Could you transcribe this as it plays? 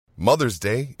Mother's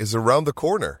Day is around the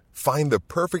corner. Find the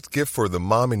perfect gift for the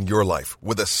mom in your life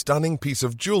with a stunning piece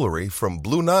of jewelry from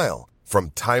Blue Nile.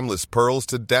 From timeless pearls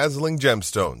to dazzling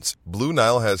gemstones, Blue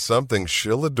Nile has something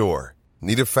she'll adore.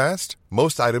 Need it fast?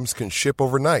 Most items can ship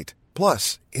overnight.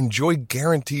 Plus, enjoy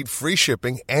guaranteed free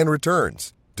shipping and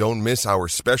returns. Don't miss our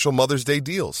special Mother's Day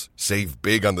deals. Save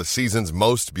big on the season's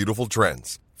most beautiful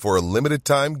trends. For a limited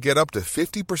time, get up to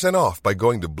 50% off by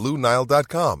going to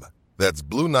BlueNile.com. That's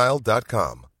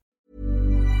BlueNile.com.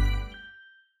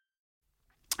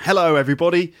 Hello,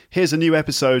 everybody. Here's a new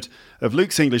episode of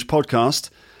Luke's English Podcast.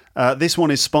 This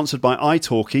one is sponsored by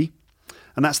italki,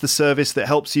 and that's the service that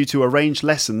helps you to arrange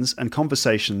lessons and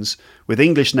conversations with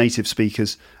English native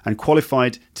speakers and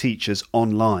qualified teachers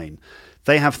online.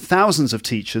 They have thousands of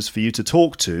teachers for you to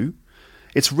talk to.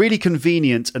 It's really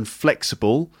convenient and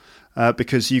flexible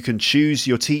because you can choose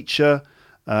your teacher,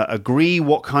 agree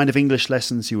what kind of English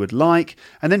lessons you would like,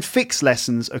 and then fix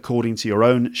lessons according to your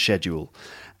own schedule.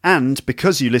 And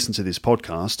because you listen to this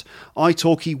podcast,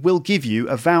 italki will give you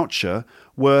a voucher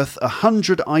worth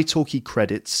 100 italki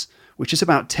credits, which is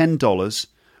about $10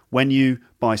 when you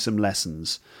buy some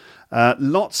lessons.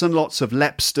 Lots and lots of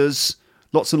Lepsters,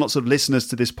 lots and lots of listeners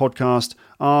to this podcast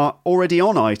are already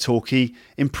on italki,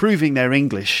 improving their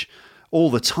English all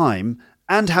the time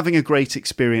and having a great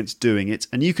experience doing it.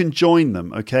 And you can join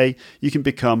them, okay? You can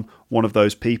become one of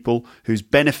those people who's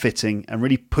benefiting and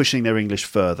really pushing their English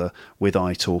further with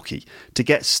italki. To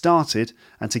get started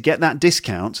and to get that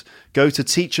discount, go to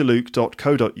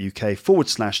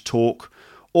teacherluke.co.uk/talk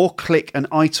or click an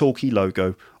italki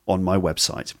logo on my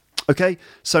website. Okay,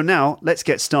 so now let's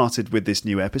get started with this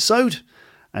new episode.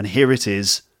 And here it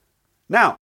is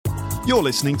now. You're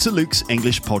listening to Luke's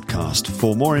English Podcast.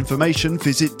 For more information,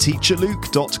 visit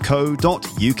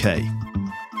teacherluke.co.uk.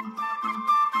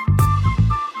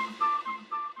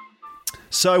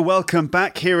 So, welcome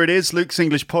back. Here it is, Luke's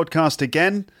English Podcast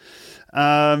again.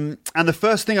 And the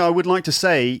first thing I would like to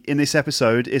say in this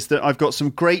episode is that I've got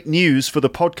some great news for the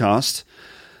podcast.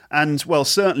 And, well,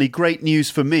 certainly great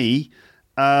news for me.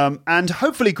 And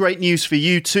hopefully great news for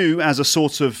you too, as a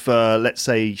sort of, let's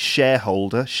say,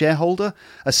 shareholder,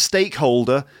 a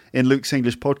stakeholder in Luke's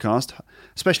English Podcast.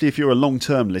 Especially if you're a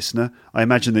long-term listener, I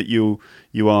imagine that you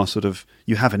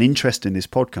have an interest in this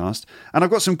podcast. And I've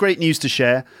got some great news to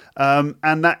share, and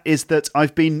that is that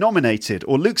I've been nominated,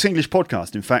 or Luke's English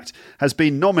Podcast, in fact, has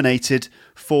been nominated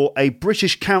for a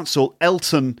British Council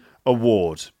Elton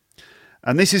Award.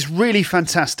 And this is really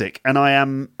fantastic, and I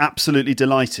am absolutely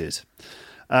delighted.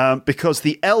 Because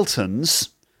the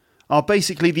Eltons are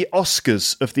basically the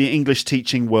Oscars of the English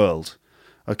teaching world.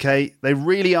 Okay? They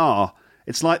really are.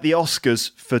 It's like the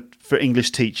Oscars for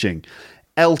English teaching.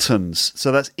 Eltons.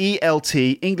 So that's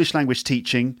ELT, English language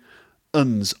teaching,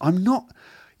 uns.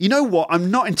 You know what?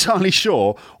 I'm not entirely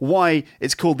sure why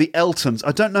it's called the Eltons.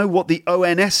 I don't know what the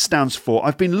ONS stands for.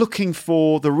 I've been looking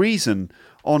for the reason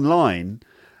online,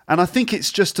 and I think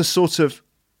it's just a sort of,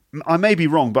 I may be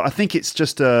wrong, but I think it's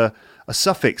just a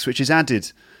suffix which is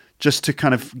added just to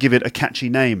kind of give it a catchy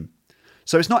name.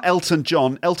 So it's not Elton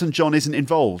John. Elton John isn't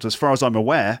involved as far as I'm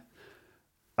aware.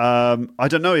 I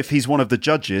don't know if he's one of the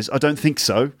judges. I don't think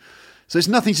so. So it's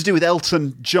nothing to do with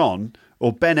Elton John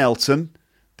or Ben Elton,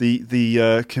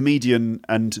 the comedian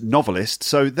and novelist.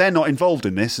 So they're not involved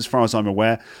in this as far as I'm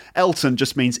aware. Elton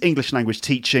just means English language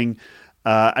teaching,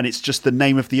 and it's just the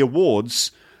name of the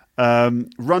awards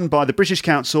run by the British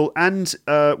Council and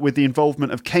with the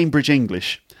involvement of Cambridge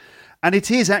English. And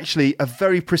it is actually a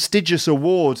very prestigious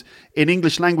award in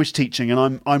English language teaching,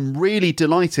 and I'm really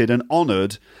delighted and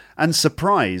honoured and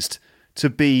surprised to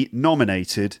be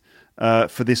nominated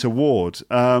for this award.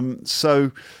 As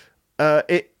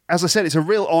I said, it's a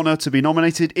real honour to be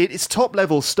nominated. It's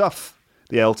top-level stuff,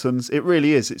 the Eltons. It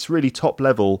really is. It's really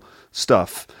top-level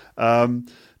stuff.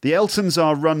 The Eltons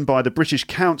are run by the British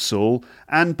Council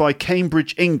and by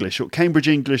Cambridge English, or Cambridge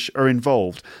English are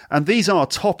involved. And these are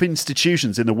top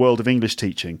institutions in the world of English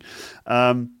teaching.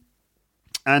 So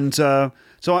I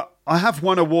have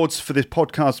won awards for this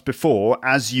podcast before,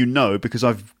 as you know, because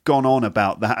I've gone on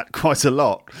about that quite a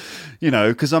lot,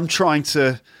 because I'm trying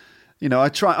to,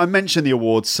 I mention the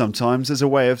awards sometimes as a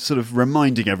way of sort of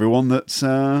reminding everyone that,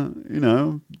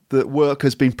 that work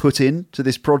has been put into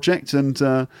this project,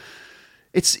 and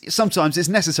sometimes it's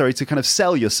necessary to kind of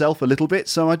sell yourself a little bit,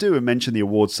 so I do mention the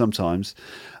awards sometimes.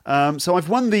 So I've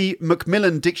won the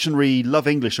Macmillan Dictionary Love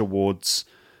English Awards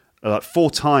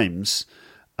 4 times,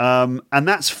 and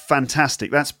that's fantastic.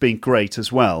 That's been great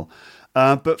as well.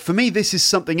 But for me, this is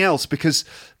something else, because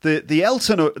the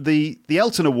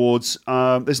Elton Awards,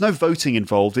 there's no voting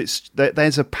involved.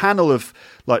 There's a panel of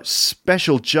like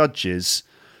special judges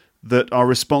that are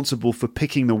responsible for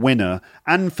picking the winner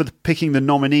and for picking the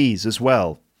nominees as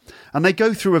well. And they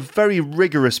go through a very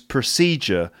rigorous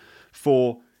procedure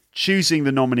for choosing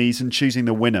the nominees and choosing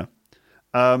the winner.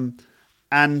 As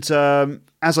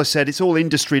I said, it's all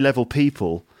industry level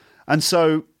people. And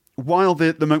so while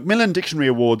the Macmillan Dictionary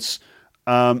Awards,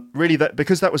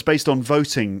 because that was based on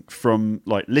voting from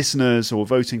like listeners or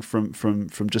voting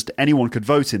from just anyone could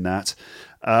vote in that,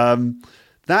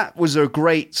 that was a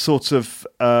great sort of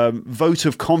vote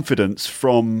of confidence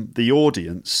from the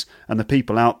audience and the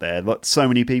people out there. Like, so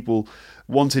many people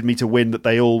wanted me to win that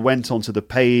they all went onto the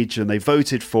page and they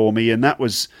voted for me, and that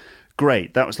was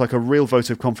great. That was like a real vote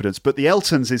of confidence. But the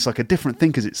Eltons is like a different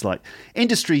thing, because it's like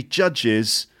industry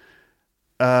judges,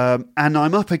 and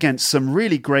I'm up against some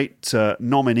really great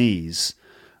nominees.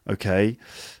 Okay,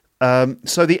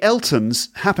 so the Eltons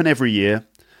happen every year,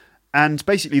 and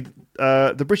basically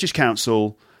the British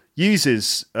Council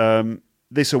uses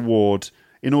this award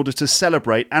in order to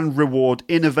celebrate and reward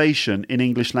innovation in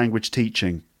English language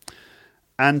teaching.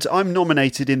 And I'm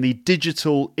nominated in the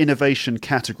Digital Innovation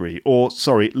category,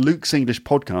 Luke's English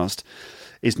Podcast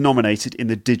is nominated in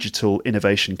the Digital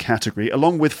Innovation category,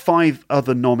 along with 5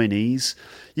 other nominees.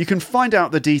 You can find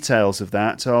out the details of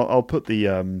that. I'll put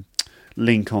the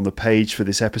link on the page for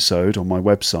this episode on my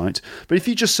website. But if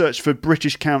you just search for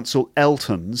British Council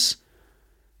Eltons,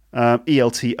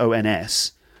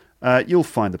 ELTONS, you'll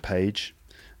find the page.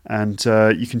 And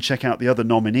you can check out the other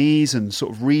nominees and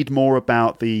sort of read more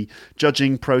about the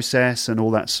judging process and all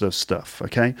that sort of stuff,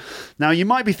 okay? Now, you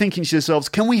might be thinking to yourselves,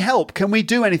 can we help? Can we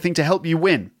do anything to help you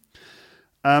win?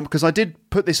 Because I did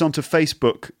put this onto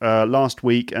Facebook last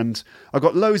week, and I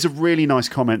got loads of really nice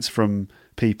comments from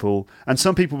people. And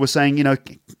some people were saying,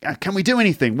 can we do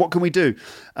anything? What can we do?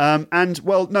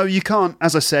 Well, no, you can't.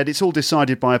 As I said, it's all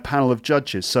decided by a panel of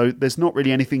judges, so there's not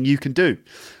really anything you can do.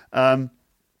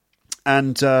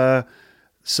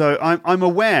 So I'm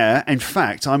aware, in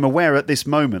fact, at this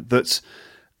moment that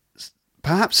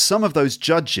perhaps some of those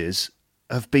judges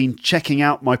have been checking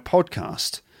out my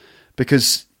podcast,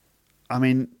 because, I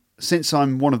mean, since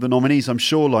I'm one of the nominees, I'm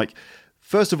sure, like,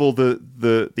 first of all,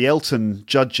 the Elton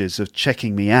judges are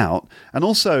checking me out, and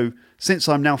also, since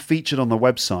I'm now featured on the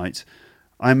website,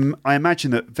 I imagine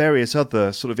that various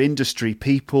other sort of industry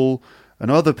people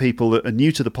and other people that are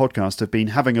new to the podcast have been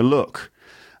having a look.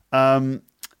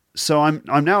 So I'm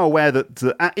now aware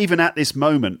that even at this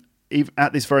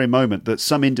very moment, that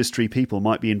some industry people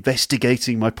might be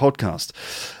investigating my podcast,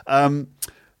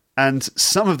 and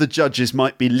some of the judges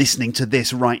might be listening to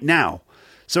this right now.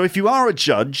 So if you are a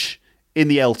judge in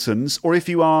the Eltons, or if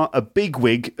you are a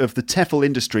bigwig of the TEFL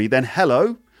industry, then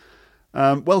hello,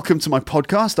 welcome to my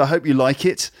podcast. I hope you like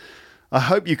it. I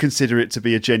hope you consider it to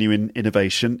be a genuine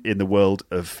innovation in the world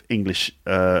of English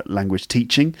language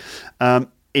teaching.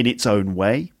 In its own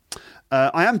way.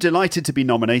 I am delighted to be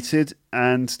nominated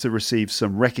and to receive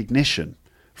some recognition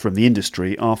from the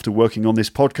industry after working on this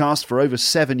podcast for over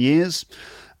 7 years.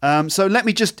 So let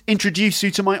me just introduce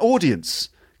you to my audience,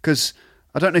 because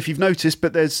I don't know if you've noticed,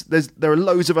 but there are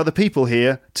loads of other people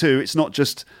here too. It's not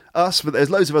just us, but there's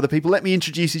loads of other people. Let me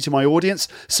introduce you to my audience.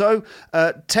 So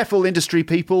TEFL industry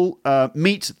people,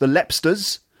 meet the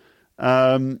Lepsters,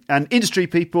 and industry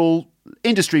people,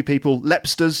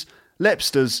 Lepsters,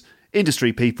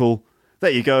 industry people.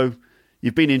 There you go.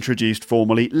 You've been introduced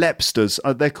formally. Lepsters.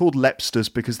 They're called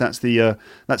Lepsters because that's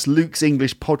Luke's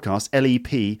English Podcast.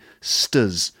 LEP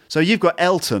Sters. So you've got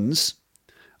Eltons.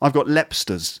 I've got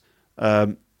Lepsters.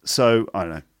 So I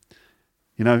don't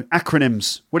know.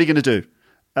 Acronyms. What are you going to do?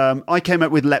 I came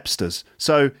up with Lepsters.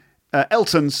 So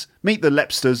Eltons meet the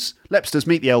Lepsters. Lepsters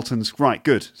meet the Eltons. Right,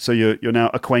 good. So you're now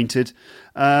acquainted.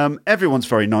 Everyone's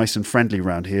very nice and friendly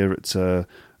around here at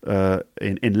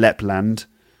in Lepland.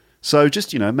 So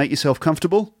just, make yourself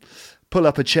comfortable. Pull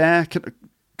up a chair.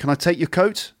 Can I take your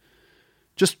coat?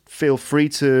 Just feel free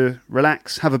to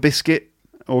relax, have a biscuit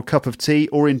or a cup of tea,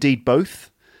 or indeed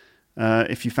both.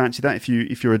 If you fancy that, if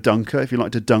you're a dunker, if you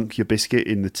like to dunk your biscuit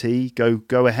in the tea,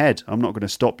 go ahead. I'm not going to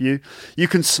stop you. You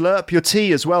can slurp your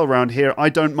tea as well around here. I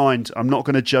don't mind. I'm not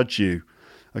going to judge you.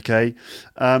 Okay.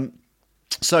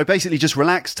 So basically, just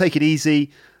relax, take it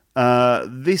easy.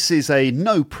 This is a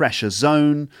no pressure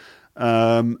zone.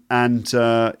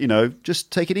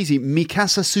 Just take it easy. Mi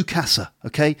casa su casa.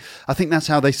 Okay. I think that's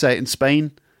how they say it in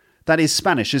Spain. That is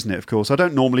Spanish, isn't it? Of course. I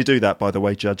don't normally do that, by the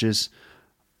way, judges.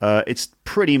 It's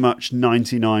pretty much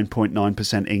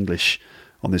 99.9% English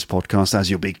on this podcast, as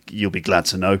you'll be glad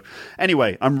to know.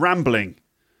 Anyway, I'm rambling,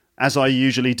 as I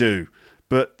usually do,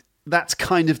 but that's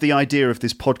kind of the idea of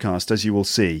this podcast, as you will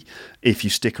see, if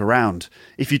you stick around.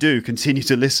 If you do, continue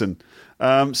to listen.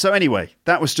 So anyway,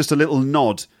 that was just a little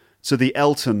nod to the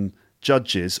Elton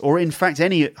judges, or in fact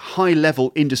any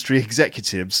high-level industry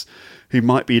executives who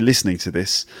might be listening to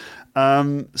this.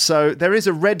 So there is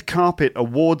a red carpet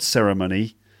awards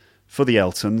ceremony for the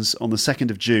Eltons on the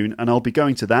 2nd of June, and I'll be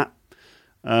going to that.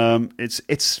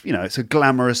 It's a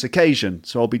glamorous occasion,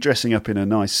 so I'll be dressing up in a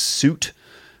nice suit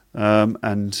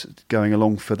and going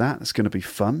along for that. It's going to be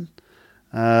fun.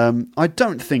 I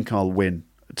don't think I'll win,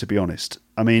 to be honest.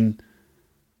 I mean,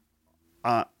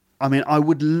 I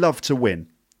would love to win.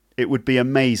 It would be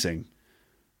amazing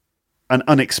and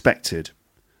unexpected,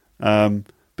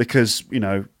 because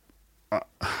when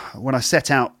I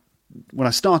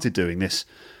started doing this,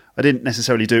 I didn't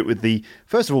necessarily do it with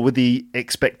the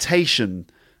expectation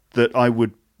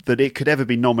that it could ever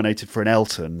be nominated for an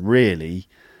Elton, really,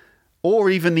 or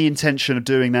even the intention of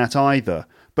doing that either.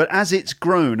 But as it's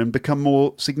grown and become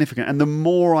more significant, and the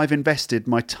more I've invested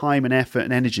my time and effort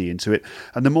and energy into it,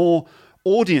 and the more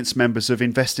audience members have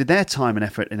invested their time and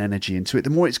effort and energy into it, the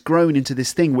more it's grown into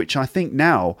this thing, which I think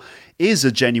now is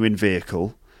a genuine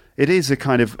vehicle. It is a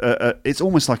kind of, it's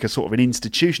almost like a sort of an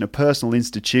institution, a personal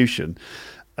institution.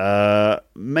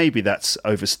 Maybe that's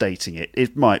overstating it.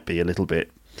 It might be a little bit.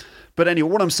 But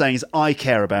anyway, what I'm saying is I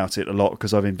care about it a lot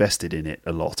because I've invested in it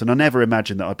a lot. And I never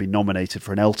imagined that I'd be nominated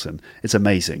for an Elton. It's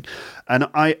amazing. And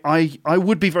I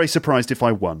would be very surprised if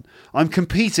I won. I'm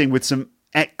competing with some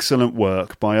excellent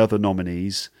work by other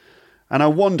nominees. And I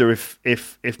wonder if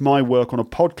my work on a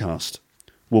podcast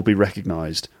will be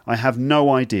recognised. I have no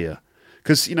idea.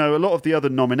 Because, a lot of the other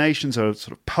nominations are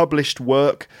sort of published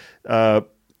work,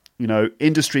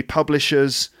 industry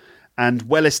publishers and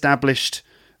well-established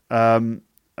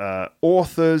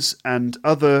authors and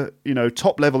other,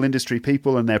 top-level industry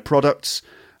people, and their products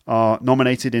are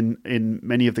nominated in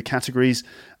many of the categories.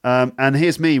 And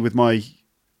here's me with my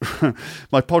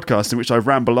my podcast in which I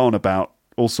ramble on about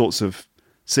all sorts of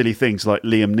silly things like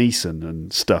Liam Neeson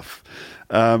and stuff.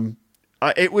 I'd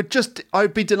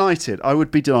be delighted. I would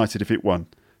be delighted if it won.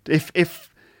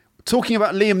 If talking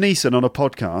about Liam Neeson on a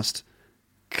podcast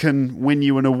can win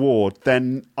you an award,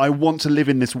 then I want to live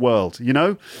in this world,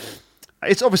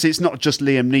 It's not just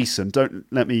Liam Neeson. Don't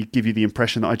let me give you the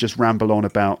impression that I just ramble on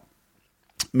about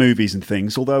movies and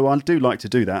things, although I do like to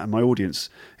do that and my audience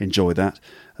enjoy that.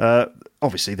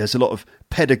 Obviously, there's a lot of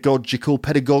pedagogical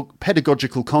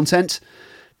content.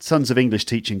 Tons of English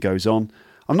teaching goes on.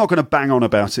 I'm not going to bang on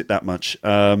about it that much.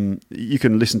 You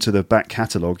can listen to the back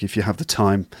catalogue if you have the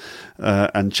time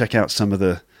and check out some of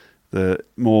the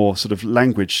more sort of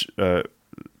language sort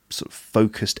of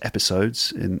focused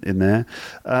episodes in there.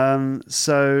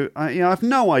 So I've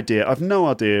no idea. I've no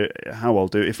idea how I'll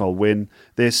do it, if I'll win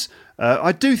this.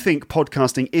 I do think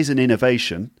podcasting is an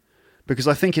innovation because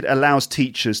I think it allows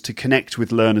teachers to connect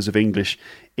with learners of English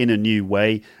in a new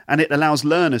way, and it allows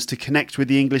learners to connect with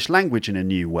the English language in a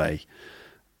new way.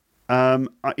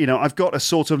 I've got a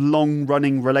sort of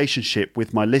long-running relationship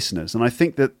with my listeners, and I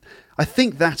think that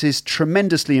is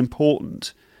tremendously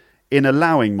important in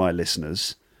allowing my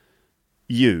listeners,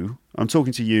 I'm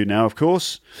talking to you now, of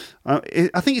course.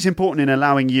 I think it's important in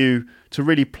allowing you to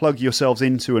really plug yourselves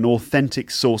into an authentic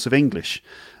source of English.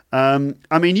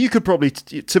 You could probably,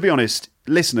 to be honest,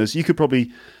 listeners, you could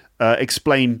probably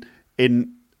explain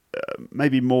in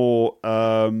maybe more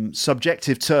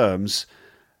subjective terms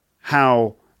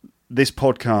how this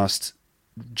podcast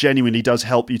genuinely does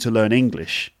help you to learn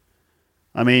English.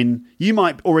 You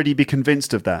might already be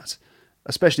convinced of that,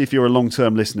 especially if you're a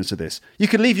long-term listener to this. You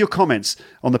can leave your comments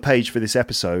on the page for this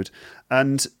episode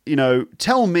and,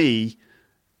 tell me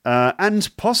and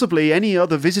possibly any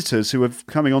other visitors who are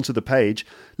coming onto the page,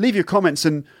 leave your comments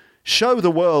and show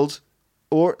the world,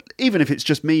 or even if it's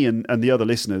just me and the other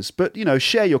listeners, but,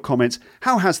 share your comments.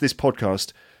 How has this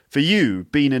podcast for you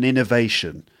been an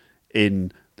innovation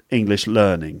in English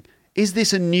learning? Is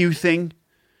this a new thing?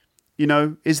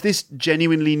 Is this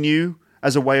genuinely new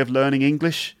as a way of learning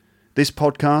English, this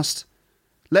podcast?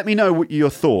 Let me know what your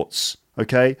thoughts,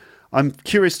 okay? I'm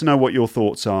curious to know what your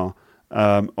thoughts are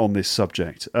on this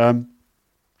subject. I'd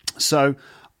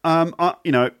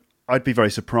be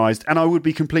very surprised, and I would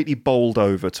be completely bowled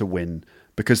over to win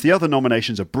because the other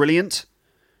nominations are brilliant.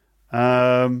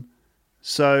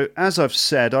 So as I've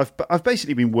said, I've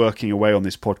basically been working away on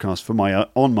this podcast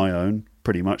on my own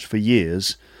pretty much for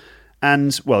years.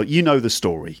 And, well, you know the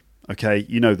story, okay?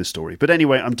 You know the story. But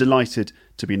anyway, I'm delighted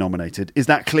to be nominated. Is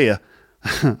that clear?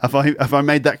 Have I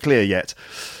made that clear yet?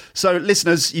 So,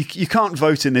 listeners, you can't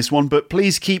vote in this one, but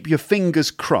please keep your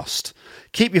fingers crossed.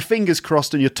 Keep your fingers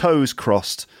crossed and your toes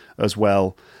crossed as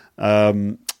well.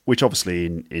 which obviously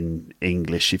in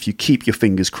English, if you keep your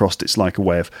fingers crossed, it's like a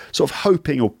way of sort of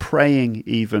hoping or praying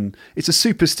even. It's a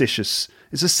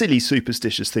silly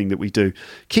superstitious thing that we do.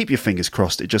 Keep your fingers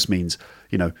crossed. It just means,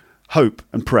 hope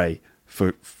and pray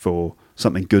for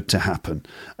something good to happen.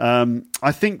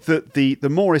 I think that the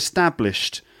more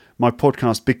established my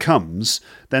podcast becomes,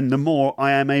 then the more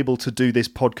I am able to do this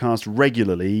podcast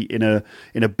regularly in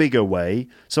a bigger way.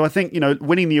 So I think,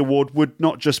 winning the award would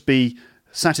not just be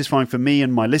satisfying for me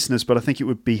and my listeners, but I think it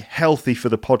would be healthy for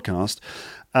the podcast.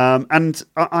 And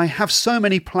I have so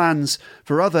many plans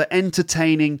for other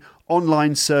entertaining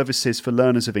online services for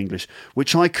learners of English,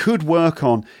 which I could work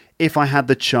on if I had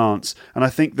the chance. And I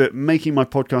think that making my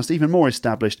podcast even more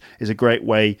established is a great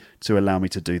way to allow me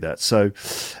to do that. So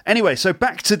anyway,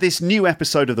 back to this new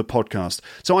episode of the podcast.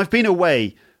 So I've been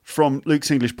away from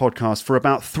Luke's English podcast for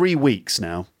about 3 weeks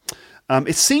now.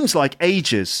 It seems like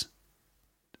ages.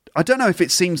 I don't know if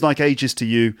it seems like ages to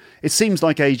you. It seems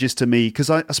like ages to me because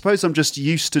I suppose I'm just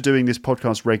used to doing this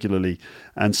podcast regularly.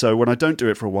 And so when I don't do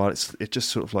it for a while, it's just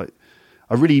sort of like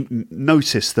I really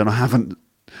notice that I haven't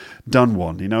done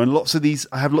one, and I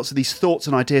have lots of these thoughts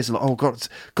and ideas like, oh,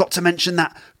 got to mention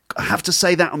that. I have to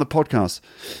say that on the podcast.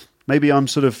 Maybe I'm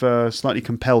sort of slightly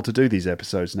compelled to do these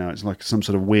episodes now. It's like some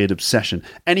sort of weird obsession.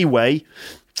 Anyway,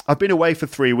 I've been away for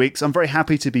 3 weeks. I'm very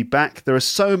happy to be back. There are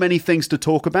so many things to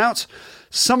talk about.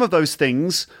 Some of those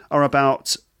things are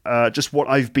about just what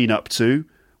I've been up to,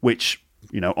 which,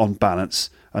 on balance,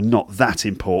 are not that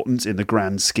important in the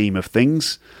grand scheme of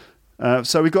things.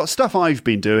 So we've got stuff I've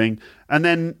been doing, and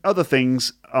then other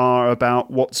things are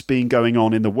about what's been going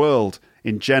on in the world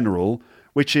in general,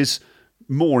 which is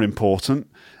more important.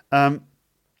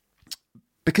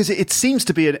 Because it seems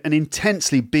to be an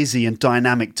intensely busy and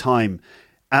dynamic time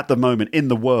at the moment in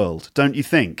the world, don't you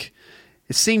think?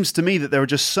 It seems to me that there are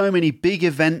just so many big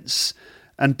events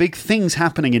and big things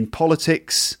happening in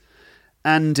politics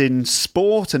and in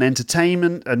sport and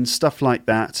entertainment and stuff like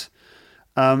that.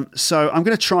 So I'm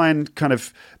going to try and kind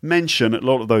of mention a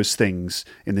lot of those things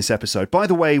in this episode. By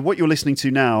the way, what you're listening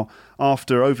to now,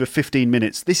 after over 15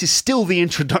 minutes, this is still the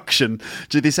introduction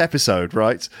to this episode,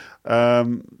 right?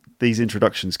 These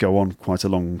introductions go on quite a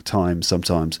long time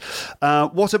sometimes.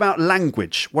 What about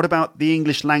language? What about the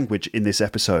English language in this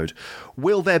episode?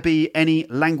 Will there be any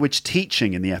language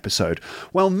teaching in the episode?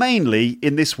 Well, mainly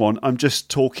in this one, I'm just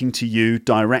talking to you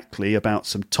directly about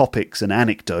some topics and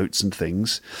anecdotes and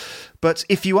things. But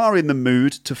if you are in the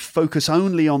mood to focus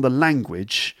only on the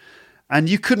language, and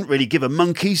you couldn't really give a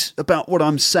monkeys about what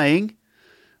I'm saying,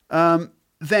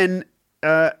 then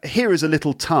here is a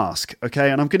little task, okay?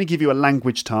 And I'm going to give you a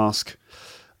language task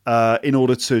in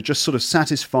order to just sort of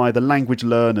satisfy the language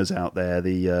learners out there,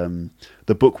 the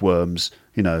bookworms,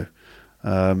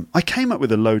 I came up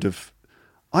with a load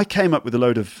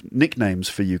of nicknames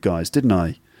for you guys, didn't I?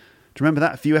 Do you remember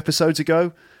that a few episodes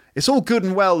ago? It's all good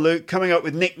and well, Luke, coming up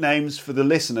with nicknames for the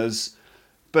listeners,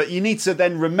 but you need to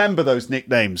then remember those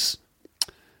nicknames.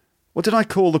 What did I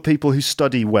call the people who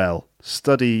study well?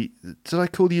 Did I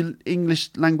call you English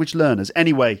language learners?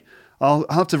 Anyway, I'll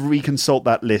have to reconsult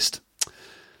that list.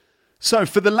 So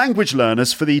for the language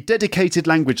learners, for the dedicated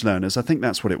language learners, I think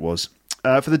that's what it was.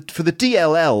 For the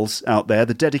DLLs out there,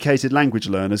 the dedicated language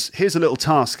learners, here's a little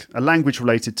task, a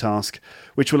language-related task,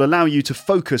 which will allow you to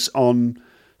focus on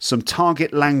some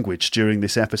target language during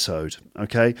this episode,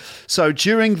 okay? So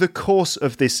during the course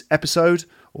of this episode,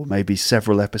 or maybe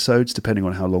several episodes, depending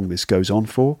on how long this goes on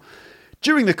for,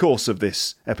 during the course of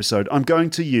this episode, I'm going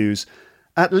to use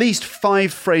at least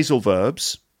 5 phrasal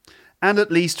verbs and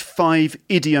at least 5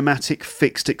 idiomatic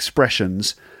fixed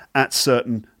expressions at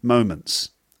certain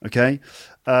moments, okay?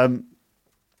 All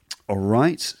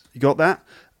right, you got that?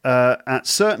 At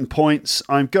certain points,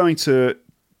 I'm going to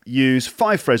use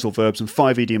 5 phrasal verbs and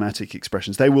 5 idiomatic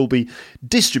expressions. They will be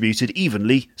distributed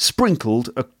evenly, sprinkled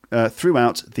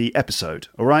throughout the episode.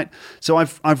 All right. So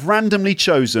I've randomly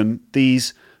chosen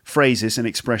these phrases and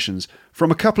expressions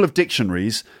from a couple of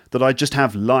dictionaries that I just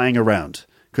have lying around.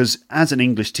 Because as an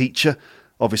English teacher,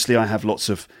 obviously I have lots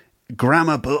of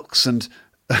grammar books and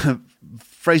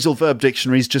phrasal verb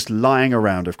dictionaries just lying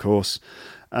around, of course.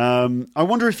 I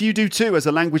wonder if you do too as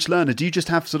a language learner. Do you just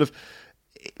have sort of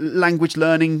language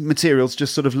learning materials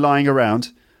just sort of lying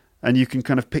around and you can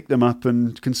kind of pick them up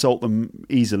and consult them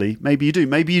easily? Maybe you do.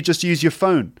 Maybe you just use your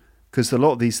phone because a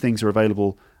lot of these things are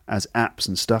available as apps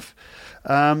and stuff.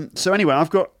 So anyway, I've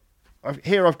got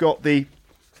the...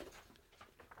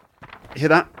 Hear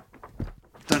that?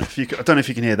 I don't know if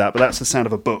you can hear that, but that's the sound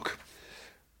of a book.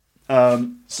 Okay.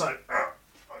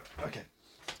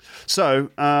 So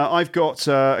I've got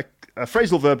a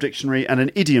phrasal verb dictionary and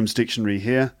an idioms dictionary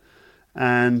here.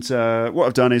 And what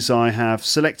I've done is I have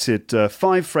selected 5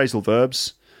 phrasal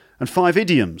verbs and 5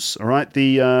 idioms. All right.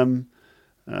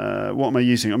 What am I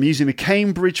using? I'm using the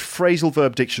Cambridge Phrasal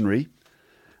Verb Dictionary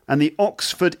and the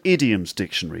Oxford Idioms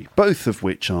Dictionary, both of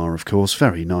which are, of course,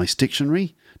 very nice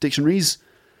dictionaries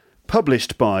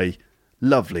published by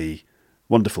lovely,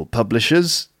 wonderful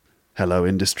publishers. Hello,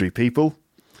 industry people.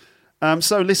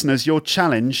 So, listeners, your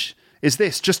challenge is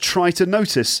this. Just try to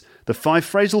notice the 5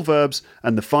 phrasal verbs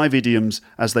and the 5 idioms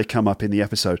as they come up in the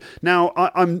episode. Now,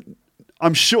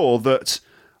 I'm sure that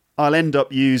I'll end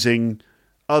up using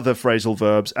other phrasal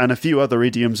verbs and a few other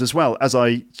idioms as well, as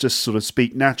I just sort of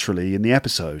speak naturally in the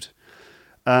episode.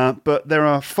 But there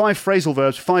are 5 phrasal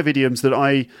verbs, 5 idioms that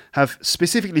I have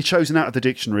specifically chosen out of the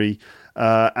dictionary,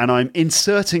 and I'm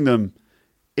inserting them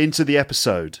into the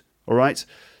episode. All right?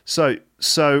 So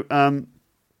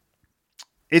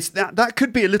it's that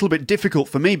could be a little bit difficult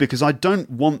for me because I don't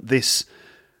want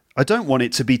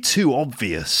it to be too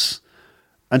obvious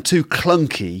and too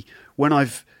clunky when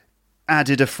I've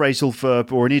added a phrasal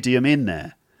verb or an idiom in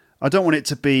there. I don't want it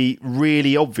to be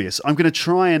really obvious. I'm going to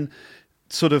try and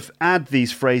sort of add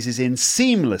these phrases in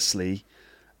seamlessly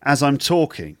as I'm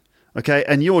talking. Okay,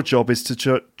 and your job is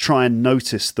to try and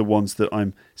notice the ones that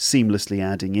I'm seamlessly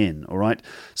adding in, all right?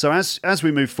 So as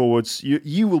we move forwards,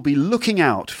 you will be looking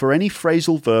out for any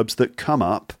phrasal verbs that come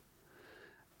up,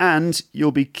 and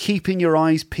you'll be keeping your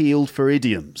eyes peeled for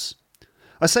idioms.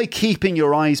 I say keeping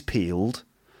your eyes peeled.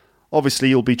 Obviously,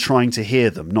 you'll be trying to hear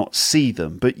them, not see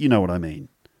them, but you know what I mean.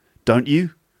 Don't you?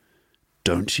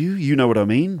 Don't you? You know what I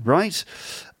mean, right?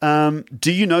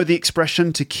 Do you know the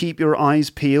expression to keep your eyes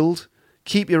peeled?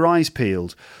 Keep your eyes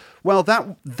peeled. Well,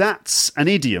 that's an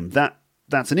idiom.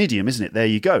 That's an idiom, isn't it? There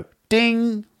you go.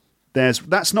 Ding!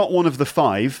 That's not one of the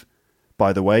 5,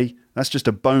 by the way. That's just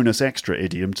a bonus extra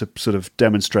idiom to sort of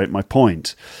demonstrate my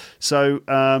point. So,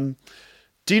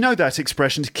 do you know that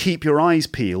expression, to keep your eyes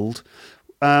peeled?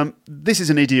 This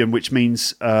is an idiom which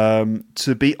means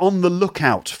to be on the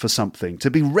lookout for something,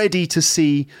 to be ready to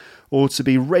see or to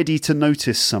be ready to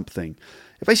notice something.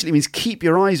 It basically means keep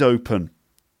your eyes open.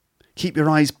 Keep your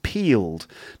eyes peeled.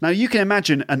 Now, you can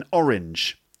imagine an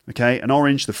orange, okay? An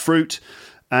orange, the fruit.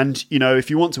 And, you know, if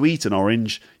you want to eat an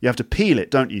orange, you have to peel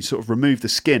it, don't you? Sort of remove the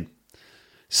skin.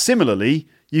 Similarly,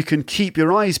 you can keep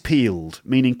your eyes peeled,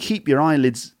 meaning keep the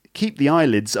eyelids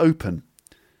open.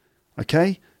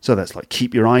 Okay? So that's like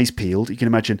keep your eyes peeled. You can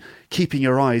imagine keeping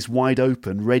your eyes wide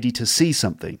open, ready to see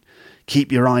something. Keep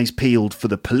your eyes peeled for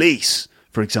the police,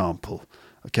 for example.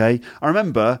 Okay?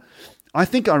 I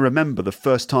think I remember the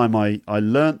first time I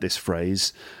learnt this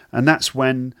phrase, and that's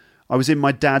when I was in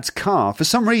my dad's car. For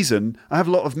some reason, I have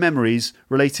a lot of memories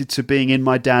related to being in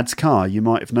my dad's car, you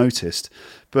might have noticed.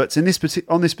 But on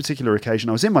this particular occasion,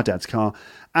 I was in my dad's car,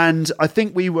 and I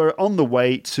think we were on the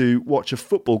way to watch a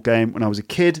football game when I was a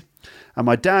kid, and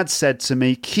my dad said to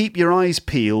me, keep your eyes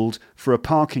peeled for a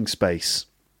parking space.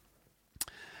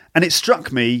 And it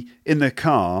struck me in the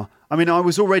car. I mean, I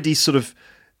was already sort of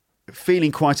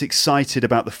feeling quite excited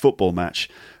about the football match.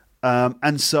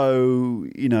 And so,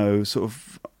 you know, sort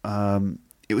of,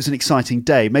 it was an exciting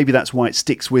day. Maybe that's why it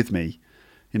sticks with me.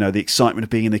 You know, the excitement of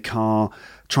being in the car,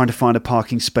 trying to find a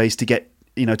parking space to get,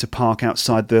 you know, to park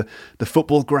outside the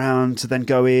football ground to then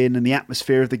go in, and the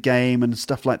atmosphere of the game and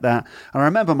stuff like that. And I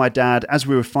remember my dad, as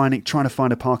we were trying to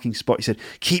find a parking spot, he said,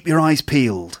 keep your eyes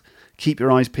peeled. Keep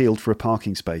your eyes peeled for a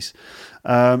parking space.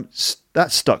 That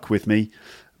stuck with me.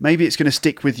 Maybe it's going to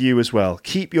stick with you as well.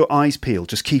 Keep your eyes peeled.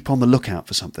 Just keep on the lookout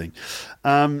for something.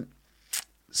 Now,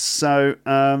 so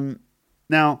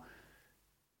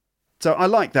I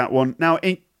like that one. Now,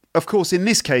 of course, in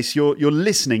this case, you're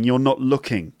listening, you're not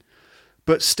looking.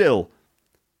 But still,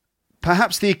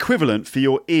 perhaps the equivalent for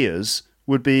your ears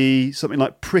would be something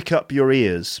like prick up your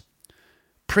ears.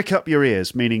 Prick up your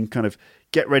ears, meaning kind of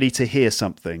get ready to hear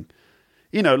something.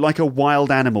 You know, like a wild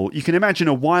animal. You can imagine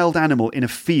a wild animal in a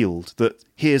field that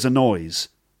hears a noise.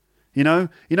 You know,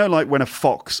 like when a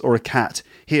fox or a cat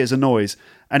hears a noise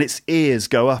and its ears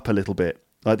go up a little bit.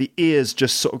 Like the ears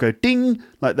just sort of go ding,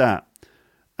 like that.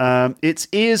 Its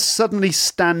ears suddenly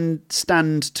stand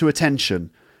to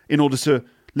attention in order to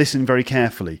listen very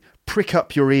carefully. Prick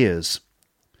up your ears.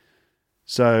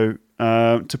 So,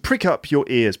 to prick up your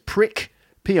ears. Prick,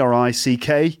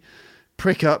 P-R-I-C-K,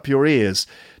 prick up your ears.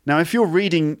 Now, if you're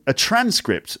reading a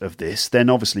transcript of this,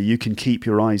 then obviously you can keep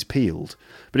your eyes peeled.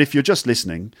 But if you're just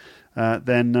listening,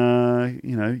 then,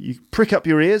 you prick up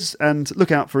your ears and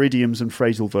look out for idioms and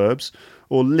phrasal verbs,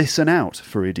 or listen out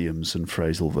for idioms and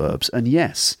phrasal verbs. And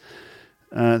yes,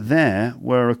 there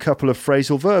were a couple of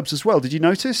phrasal verbs as well. Did you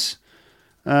notice?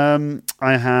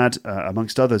 I had,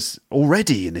 amongst others,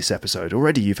 already in this episode,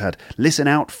 you've had listen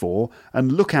out for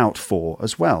and look out for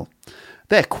as well.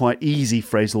 They're quite easy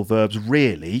phrasal verbs,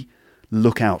 really,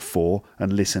 look out for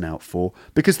and listen out for,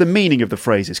 because the meaning of the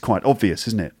phrase is quite obvious,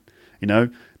 isn't it? You know,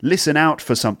 listen out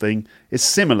for something is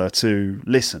similar to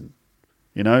listen,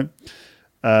 you know.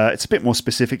 It's a bit more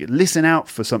specific. Listen out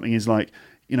for something is like,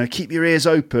 you know, keep your ears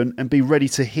open and be ready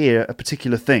to hear a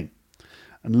particular thing.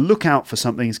 And look out for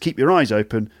something is keep your eyes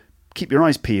open, keep your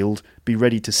eyes peeled, be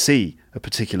ready to see a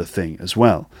particular thing as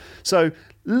well. So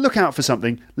look out for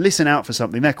something, listen out for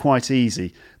something. They're quite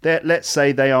easy. Let's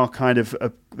say they are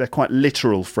they're quite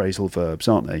literal phrasal verbs,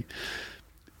 aren't they?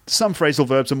 Some phrasal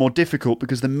verbs are more difficult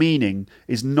because the meaning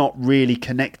is not really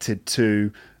connected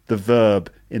to the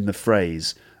verb in the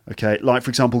phrase. Okay, like for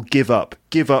example, give up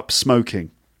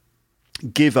smoking.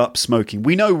 Give up smoking.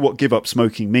 We know what give up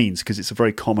smoking means because it's a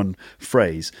very common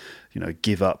phrase. You know,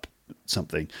 give up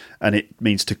something, and it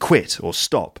means to quit or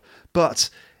stop. But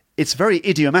it's very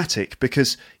idiomatic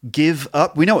because give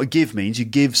up, we know what give means. You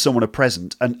give someone a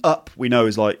present, and up we know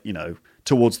is like, you know,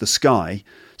 towards the sky.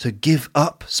 So give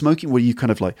up smoking, were you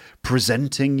kind of like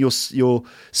presenting your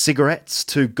cigarettes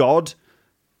to God,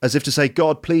 as if to say,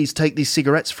 God, please take these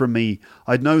cigarettes from me.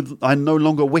 I no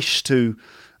longer wish to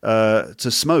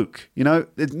smoke, you know?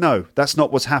 No, that's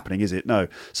not what's happening, is it? No.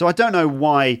 So I don't know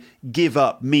why give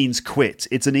up means quit.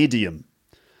 It's an idiom.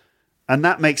 And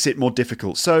that makes it more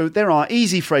difficult. So there are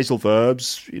easy phrasal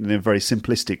verbs in a very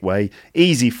simplistic way,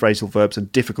 easy phrasal verbs and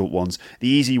difficult ones. The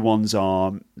easy ones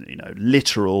are, you know,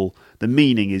 literal. The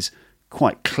meaning is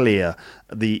quite clear.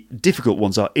 The difficult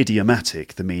ones are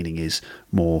idiomatic. The meaning is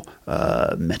more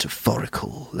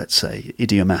metaphorical, let's say.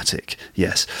 Idiomatic,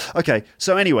 yes. Okay,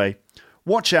 so anyway,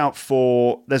 watch out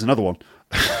for... There's another one.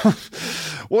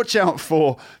 Watch out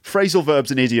for phrasal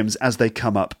verbs and idioms as they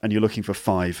come up, and you're looking for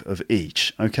 5 of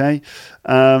each, okay?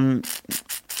 All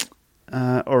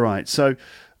right, so...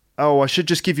 I should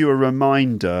just give you a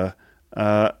reminder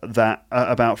about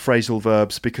phrasal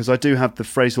verbs, because I do have the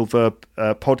phrasal verb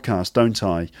podcast, don't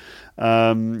I?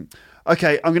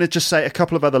 Okay, I'm going to just say a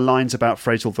couple of other lines about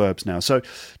phrasal verbs now. So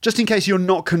just in case you're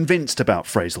not convinced about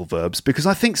phrasal verbs, because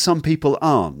I think some people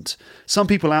aren't. Some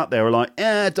people out there are like,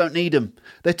 don't need them.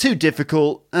 They're too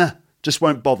difficult. Just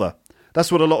won't bother.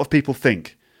 That's what a lot of people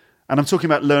think. And I'm talking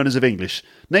about learners of English.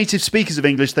 Native speakers of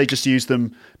English, they just use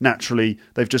them naturally.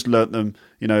 They've just learnt them,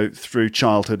 you know, through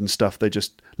childhood and stuff. They're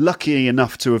just lucky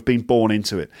enough to have been born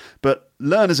into it. But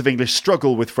learners of English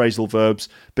struggle with phrasal verbs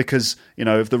because, you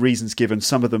know, of the reasons given.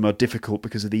 Some of them are difficult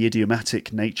because of the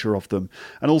idiomatic nature of them.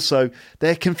 And also,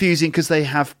 they're confusing because they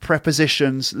have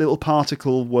prepositions, little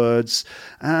particle words.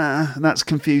 And that's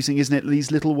confusing, isn't it?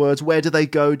 These little words, where do they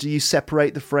go? Do you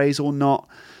separate the phrase or not?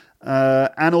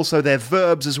 And also they're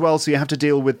verbs as well, so you have to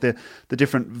deal with the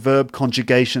different verb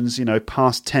conjugations, you know,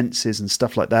 past tenses and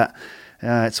stuff like that.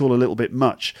 It's all a little bit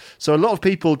much. So a lot of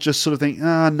people just sort of think,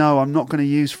 no, I'm not going to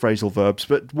use phrasal verbs.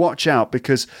 But watch out,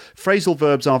 because phrasal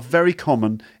verbs are very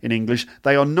common in English.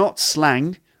 They are not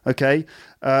slang, okay?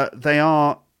 They're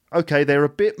a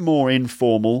bit more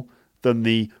informal than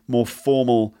the more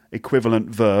formal equivalent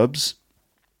verbs.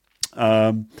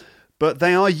 But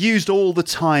they are used all the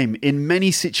time in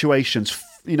many situations,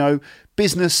 you know,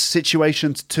 business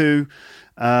situations too.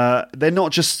 They're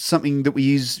not just something that we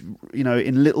use, you know,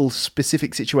 in little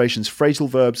specific situations. Phrasal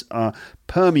verbs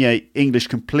permeate English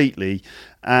completely,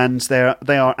 and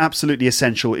they are absolutely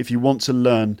essential if you want to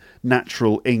learn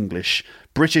natural English,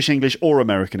 British English or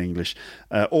American English,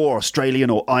 or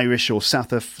Australian or Irish or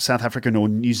South African or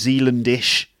New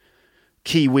Zealandish,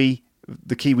 Kiwi,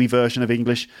 the Kiwi version of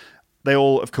English. They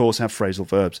all, of course, have phrasal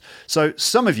verbs. So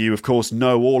some of you, of course,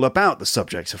 know all about the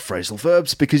subject of phrasal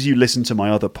verbs because you listen to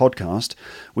my other podcast,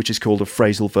 which is called A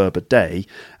Phrasal Verb a Day.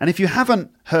 And if you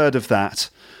haven't heard of that,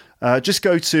 just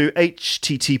go to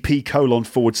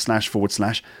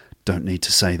http:// Don't need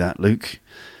to say that, Luke.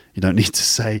 You don't need to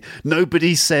say,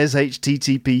 nobody says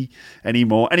HTTP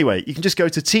anymore. Anyway, you can just go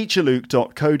to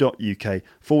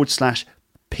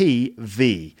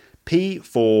teacherluke.co.uk/PV. P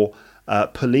for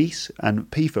police,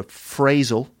 and P for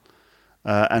phrasal,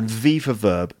 and V for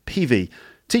verb, PV.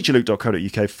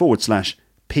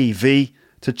 teacherluke.co.uk/PV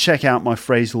to check out my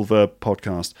phrasal verb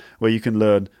podcast, where you can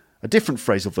learn a different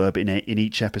phrasal verb in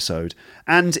each episode.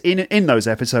 And in those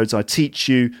episodes, I teach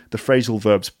you the phrasal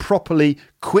verbs properly,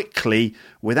 quickly,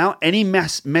 without any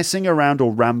messing around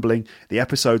or rambling. The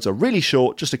episodes are really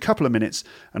short, just a couple of minutes,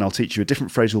 and I'll teach you a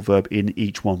different phrasal verb in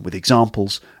each one with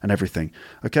examples and everything.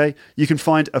 Okay? You can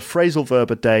find A Phrasal Verb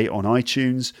a Day on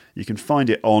iTunes. You can find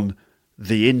it on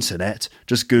the internet,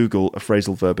 just Google a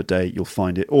phrasal verb a day, you'll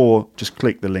find it, or just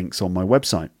click the links on my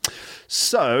website.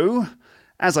 So,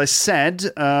 as I said,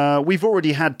 we've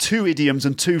already had 2 idioms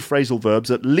and 2 phrasal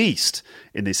verbs at least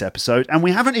in this episode, and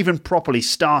we haven't even properly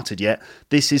started yet.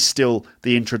 This is still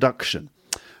the introduction.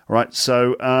 All right,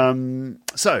 so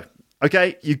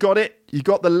okay, you got it. You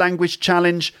got the language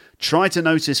challenge. Try to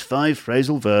notice 5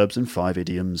 phrasal verbs and 5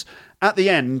 idioms. At the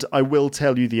end, I will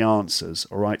tell you the answers,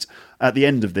 all right? At the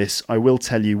end of this, I will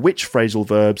tell you which phrasal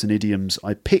verbs and idioms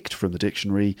I picked from the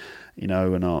dictionary,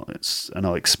 and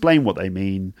I'll explain what they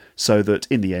mean so that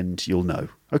in the end you'll know,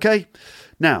 okay?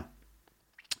 Now,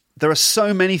 there are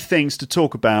so many things to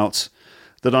talk about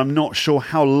that I'm not sure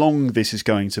how long this is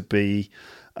going to be.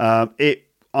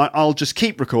 I'll just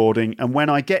keep recording, and when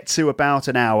I get to about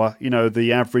an hour,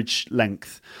 the average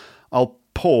length, I'll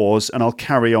pause and I'll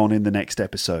carry on in the next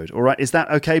episode. All right, is that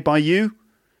okay by you?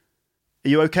 Are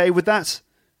you okay with that?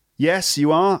 Yes,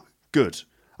 you are? Good.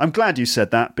 I'm glad you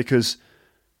said that because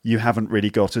you haven't really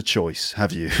got a choice,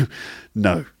 have you?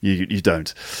 No, you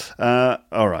don't.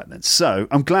 All right then. So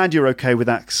I'm glad you're okay with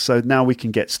that. So now we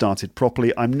can get started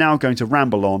properly. I'm now going to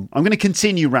ramble on. I'm going to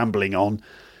continue rambling on.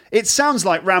 It sounds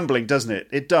like rambling, doesn't it?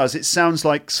 It does. It sounds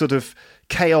like sort of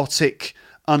chaotic,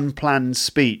 unplanned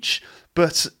speech.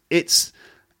 But it's,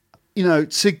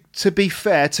 to be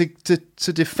fair,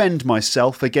 to defend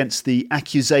myself against the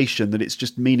accusation that it's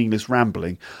just meaningless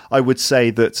rambling, I would say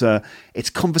that it's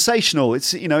conversational.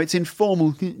 It's, it's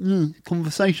informal,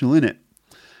 conversational, isn't it?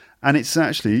 And it's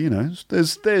actually,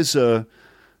 there's a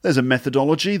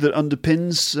methodology that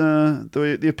underpins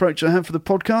the approach I have for the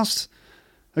podcast.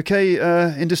 Okay,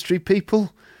 industry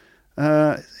people.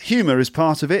 Humour is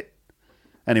part of it.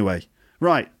 Anyway,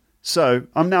 right. So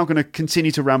I'm now going to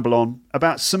continue to ramble on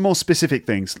about some more specific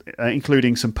things,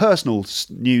 including some personal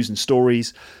news and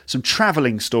stories, some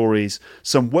travelling stories,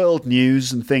 some world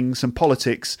news and things, some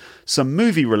politics, some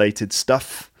movie-related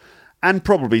stuff, and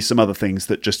probably some other things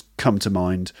that just come to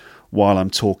mind while I'm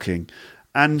talking.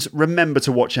 And remember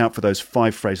to watch out for those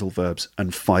 5 phrasal verbs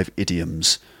and 5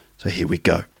 idioms. So here we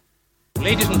go.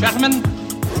 Ladies and gentlemen,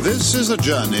 this is a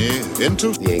journey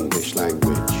into the English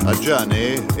language. A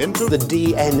journey into the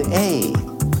DNA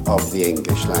of the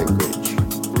English language.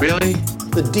 Really?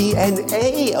 The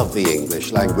DNA of the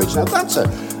English language. Now that's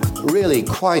really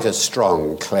quite a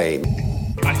strong claim.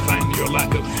 I find your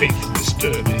lack of faith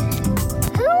disturbing.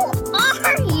 Who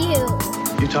are you?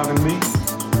 You talking to me?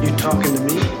 You talking to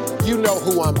me? You know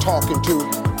who I'm talking to.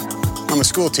 I'm a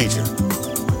school teacher.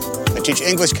 I teach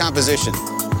English composition.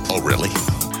 Oh, really?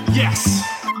 Yes!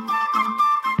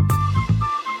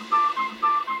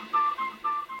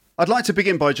 I'd like to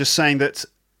begin by just saying that,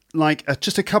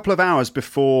 just a couple of hours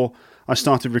before I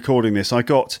started recording this, I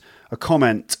got a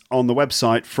comment on the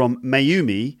website from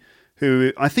Mayumi,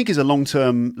 who I think is a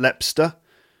long-term Lepster.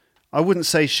 I wouldn't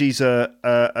say she's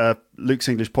a Luke's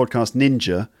English podcast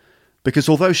ninja, because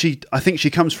although I think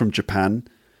she comes from Japan,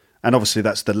 and obviously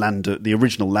that's the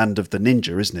original land of the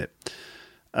ninja, isn't it?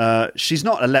 She's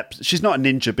not a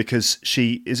ninja because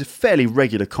she is a fairly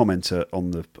regular commenter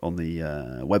on the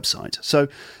website. So,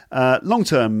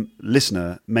 long-term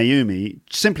listener Mayumi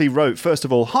simply wrote, first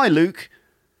of all, "Hi Luke,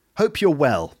 hope you're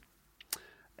well."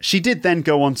 She did then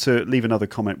go on to leave another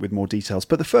comment with more details,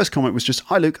 but the first comment was just,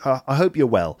 "Hi Luke, I hope you're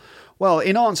well." Well,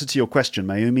 in answer to your question,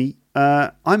 Mayumi,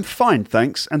 I'm fine,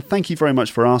 thanks, and thank you very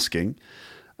much for asking.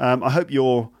 I hope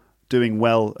you're doing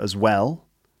well as well.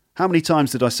 How many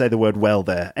times did I say the word well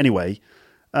there? Anyway,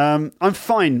 I'm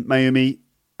fine, Mayumi,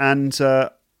 and I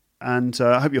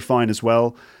hope you're fine as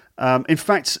well. In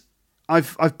fact,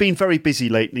 I've been very busy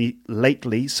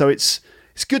lately, so it's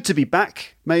good to be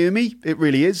back, Mayumi. It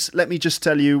really is. Let me just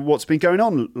tell you what's been going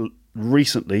on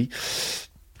recently.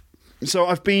 So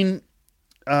I've been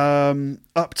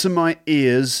up to my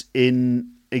ears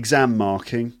in exam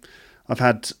marking. I've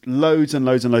had loads and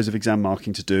loads and loads of exam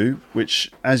marking to do,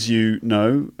 which, as you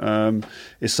know,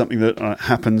 is something that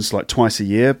happens like twice a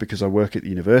year because I work at the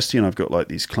university and I've got like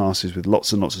these classes with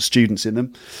lots and lots of students in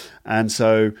them. And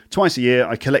so twice a year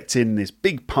I collect in this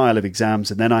big pile of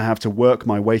exams and then I have to work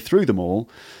my way through them all,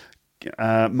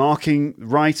 marking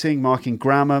writing, marking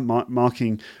grammar,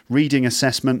 marking reading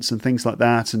assessments and things like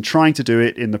that, and trying to do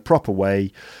it in the proper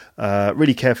way,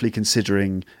 really carefully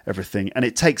considering everything. And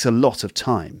it takes a lot of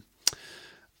time.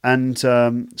 And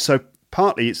so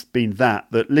partly it's been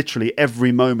that literally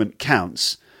every moment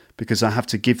counts because I have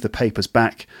to give the papers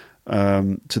back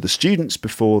to the students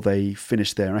before they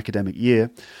finish their academic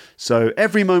year. So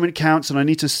every moment counts and I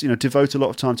need to devote a lot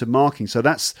of time to marking. So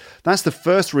that's the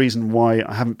first reason why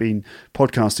I haven't been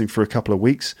podcasting for a couple of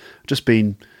weeks. Just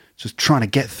trying to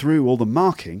get through all the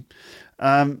marking.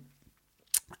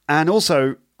 And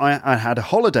also, I had a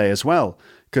holiday as well,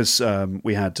 because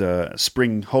we had a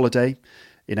spring holiday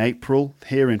in April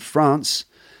here in France,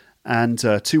 and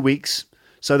 2 weeks.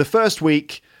 So the first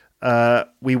week,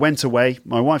 we went away,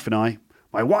 my wife and I.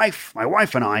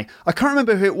 I can't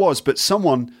remember who it was, but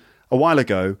someone a while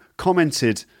ago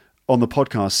commented on the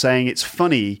podcast saying it's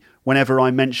funny whenever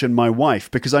I mention my wife,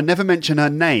 because I never mention her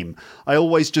name. I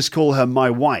always just call her my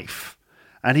wife.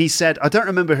 And he said, I don't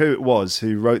remember who it was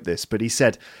who wrote this, but he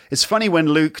said, it's funny when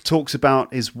Luke talks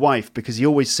about his wife because he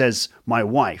always says my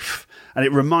wife. And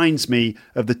it reminds me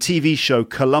of the TV show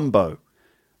Columbo,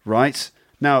 right?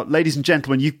 Now, ladies and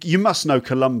gentlemen, you must know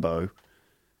Columbo.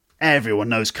 Everyone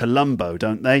knows Columbo,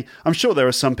 don't they? I'm sure there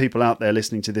are some people out there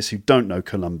listening to this who don't know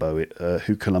Columbo,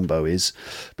 who Columbo is.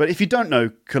 But if you don't know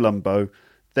Columbo,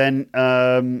 then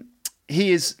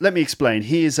he is. Let me explain.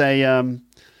 He is a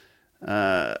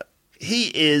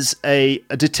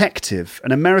detective,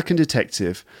 an American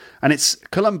detective, and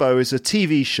Columbo is a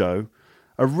TV show,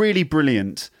 a really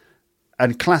brilliant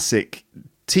and classic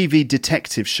TV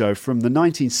detective show from the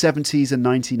 1970s and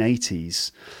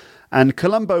 1980s. And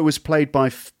Columbo was played by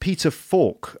Peter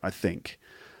Falk, I think.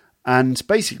 And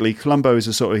basically, Columbo is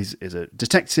is a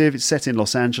detective. It's set in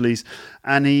Los Angeles,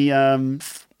 and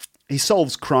he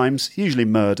solves crimes, usually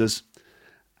murders.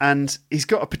 And he's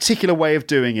got a particular way of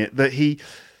doing it that he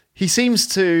seems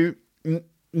to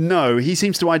know. He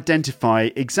seems to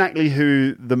identify exactly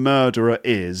who the murderer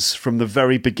is from the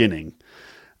very beginning.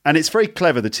 And it's very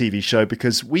clever, the TV show,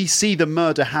 because we see the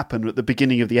murder happen at the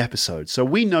beginning of the episode. So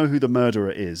we know who the murderer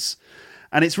is.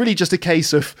 And it's really just a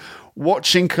case of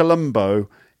watching Columbo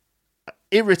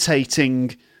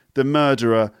irritating the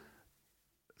murderer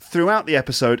throughout the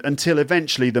episode until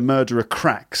eventually the murderer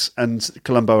cracks and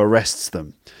Columbo arrests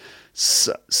them.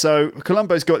 So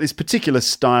Columbo's got this particular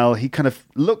style. He kind of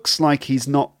looks like he's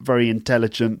not very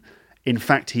intelligent. In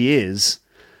fact, he is.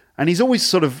 And he's always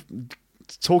sort of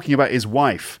talking about his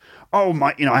wife. Oh,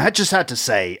 I had just had to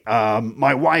say,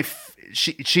 my wife,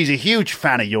 she's a huge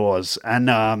fan of yours. And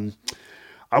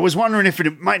I was wondering if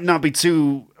it might not be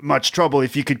too much trouble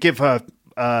if you could give her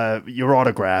your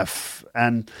autograph.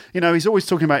 And, he's always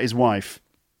talking about his wife.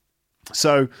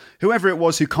 So whoever it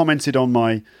was who commented on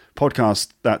my podcast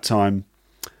that time,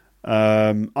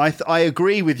 I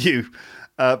agree with you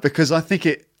because I think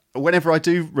whenever I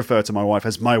do refer to my wife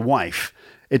as my wife,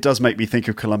 it does make me think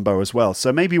of Columbo as well.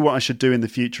 So maybe what I should do in the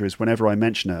future is whenever I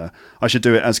mention her, I should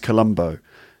do it as Columbo.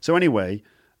 So anyway,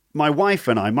 my wife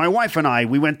and I,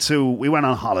 we went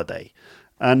on holiday,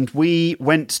 and we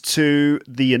went to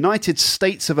the United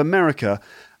States of America.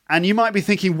 And you might be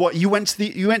thinking, what, you went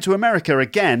to America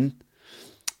again?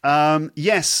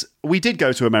 Yes, we did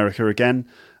go to America again.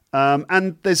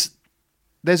 And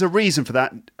there's a reason for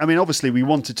that. I mean, obviously we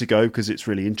wanted to go because it's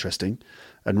really interesting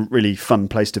and really fun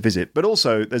place to visit. But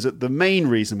also the main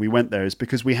reason we went there is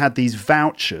because we had these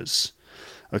vouchers.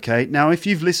 Okay. Now, if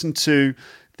you've listened to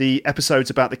the episodes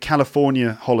about the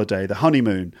California holiday, the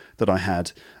honeymoon that I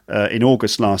had in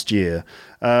August last year,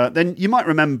 then you might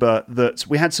remember that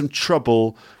we had some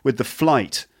trouble with the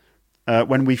flight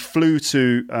when we flew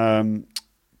to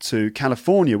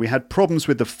California. We had problems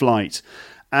with the flight,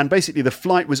 and basically the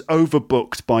flight was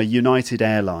overbooked by United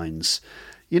Airlines.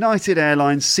 United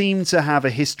Airlines seem to have a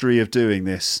history of doing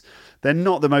this. They're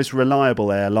not the most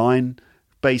reliable airline,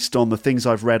 based on the things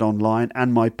I've read online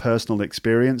and my personal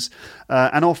experience.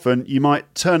 And often you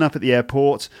might turn up at the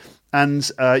airport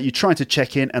and you try to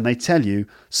check in and they tell you,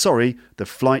 sorry, the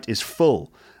flight is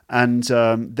full. And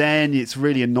then it's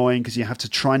really annoying because you have to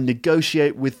try and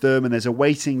negotiate with them, and there's a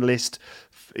waiting list.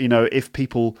 If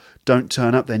people don't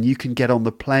turn up, then you can get on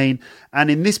the plane. And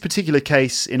in this particular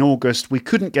case, in August, we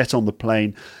couldn't get on the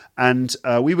plane, and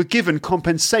we were given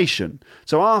compensation.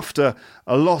 So after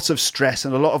a lot of stress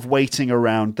and a lot of waiting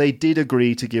around, they did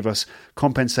agree to give us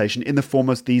compensation in the form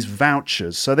of these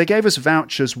vouchers. So they gave us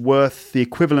vouchers worth the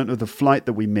equivalent of the flight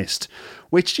that we missed,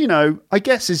 which, I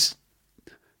guess is,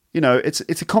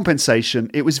 it's a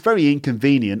compensation. It was very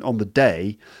inconvenient on the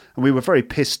day, and we were very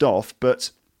pissed off,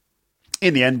 but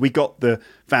in the end, we got the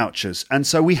vouchers. And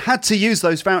so we had to use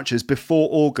those vouchers before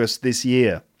August this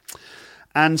year.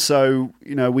 And so,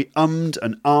 we ummed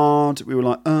and ahed. We were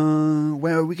like,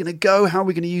 where are we going to go? How are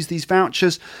we going to use these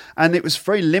vouchers? And it was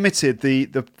very limited.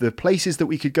 The places that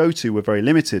we could go to were very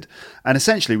limited. And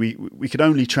essentially, we could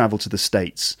only travel to the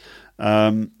States.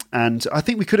 And I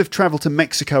think we could have travelled to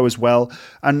Mexico as well.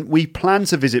 And we planned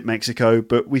to visit Mexico,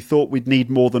 but we thought we'd need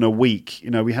more than a week.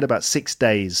 We had about 6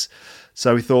 days.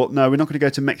 So we thought, no, we're not going to go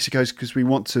to Mexico because we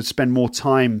want to spend more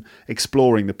time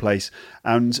exploring the place.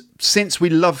 And since we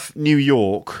love New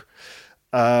York,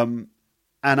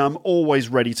 and I'm always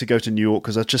ready to go to New York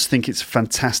because I just think it's a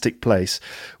fantastic place.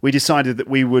 We decided that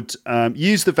we would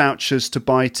use the vouchers to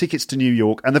buy tickets to New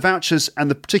York, and the vouchers and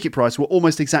the ticket price were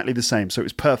almost exactly the same, so it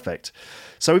was perfect.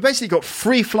 So we basically got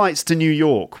free flights to New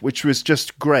York, which was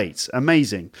just great,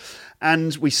 amazing.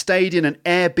 And we stayed in an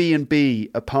Airbnb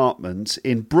apartment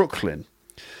in Brooklyn.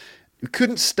 We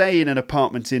couldn't stay in an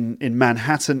apartment in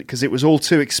Manhattan because it was all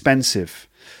too expensive.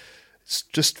 It's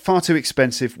just far too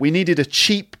expensive. We needed a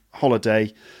cheap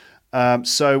holiday,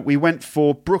 so we went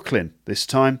for Brooklyn this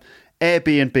time.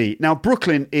 Airbnb. Now,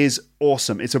 Brooklyn is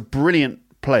awesome. It's a brilliant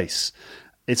place.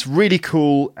 It's really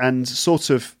cool and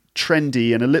sort of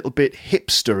trendy and a little bit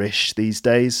hipsterish these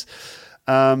days.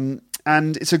 And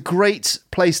it's a great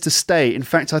place to stay. In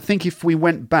fact, I think if we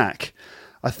went back,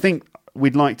 I think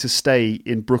we'd like to stay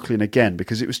in Brooklyn again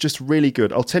because it was just really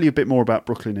good. I'll tell you a bit more about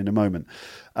Brooklyn in a moment.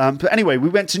 But anyway, we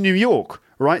went to New York,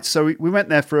 right? So we went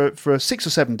there for 6 or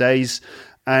 7 days,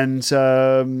 and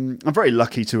I'm very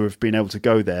lucky to have been able to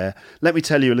go there. Let me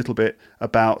tell you a little bit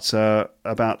about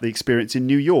the experience in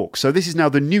New York. So this is now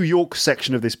the New York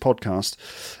section of this podcast.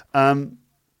 I mean,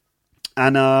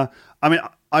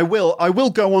 I will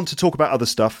go on to talk about other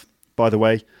stuff, by the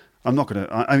way. I'm not going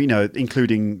to,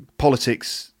 including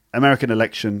politics, American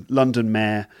election, London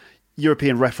mayor,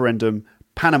 European referendum,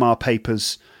 Panama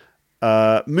Papers,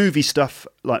 movie stuff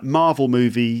like Marvel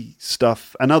movie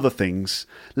stuff and other things,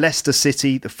 Leicester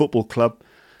City, the football club.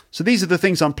 So these are the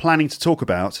things I'm planning to talk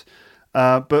about.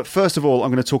 But first of all,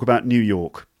 I'm going to talk about New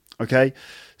York. Okay,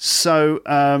 so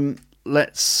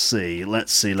let's see.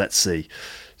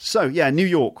 So yeah, New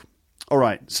York. All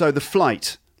right. So the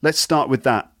flight. Let's start with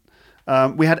that.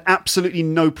 We had absolutely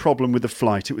no problem with the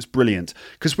flight. It was brilliant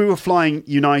because we were flying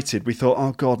United. We thought,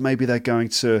 oh God, maybe they're going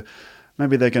to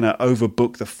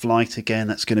overbook the flight again.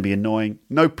 That's going to be annoying.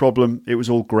 No problem. It was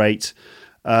all great.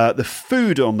 The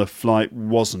food on the flight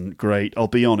wasn't great, I'll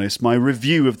be honest. My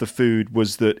review of the food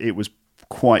was that it was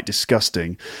quite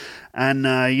disgusting. And,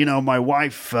 my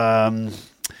wife,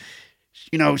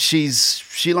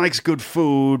 she likes good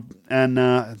food. And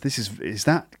is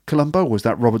that Columbo or was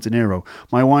that Robert De Niro?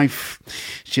 My wife,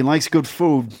 she likes good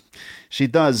food. She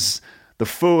does. The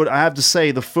food, I have to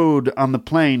say, the food on the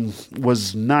plane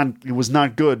was not good.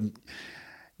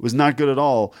 It was not good at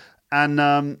all.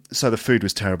 And so the food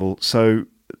was terrible. So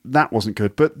that wasn't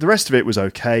good. But the rest of it was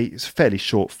okay. It's a fairly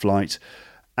short flight.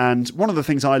 And one of the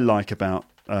things I like about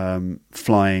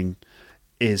flying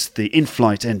is the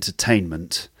in-flight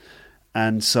entertainment.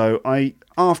 And so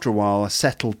after a while, I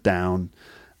settled down.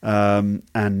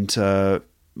 And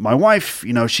my wife,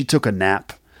 she took a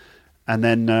nap. And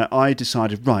then I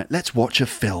decided, right, let's watch a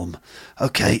film.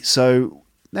 Okay, so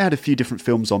they had a few different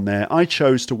films on there. I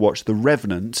chose to watch The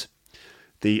Revenant,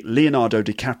 the Leonardo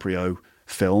DiCaprio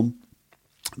film,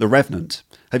 The Revenant.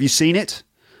 Have you seen it?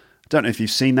 I don't know if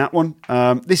you've seen that one.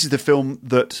 This is the film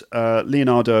that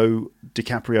Leonardo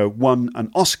DiCaprio won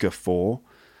an Oscar for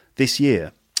this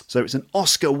year. So it's an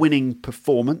Oscar-winning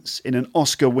performance in an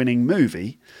Oscar-winning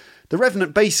movie. The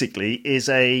Revenant basically is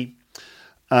a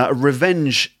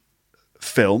revenge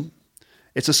film.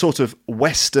 It's a sort of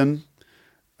Western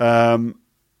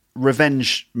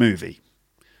revenge movie.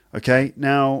 Okay,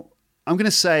 now I'm going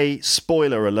to say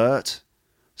spoiler alert,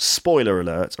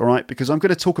 all right, because I'm going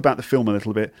to talk about the film a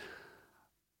little bit.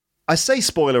 I say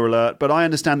spoiler alert, but I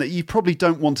understand that you probably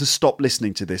don't want to stop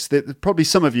listening to this. Probably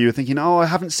some of you are thinking, oh, I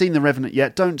haven't seen The Revenant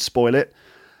yet, don't spoil it.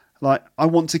 Like, I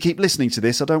want to keep listening to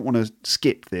this, I don't want to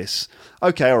skip this.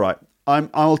 Okay, all right.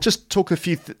 I'll just talk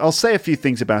I'll say a few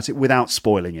things about it without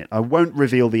spoiling it. I won't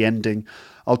reveal the ending.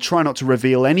 I'll try not to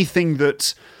reveal anything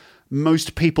that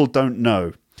most people don't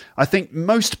know. I think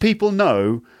most people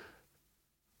know,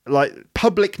 like,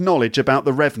 public knowledge about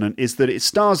The Revenant is that it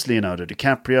stars Leonardo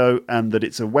DiCaprio and that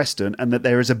it's a Western and that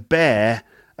there is a bear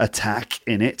attack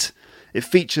in it. It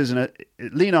features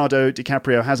Leonardo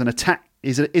DiCaprio has an attack,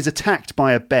 is attacked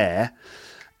by a bear,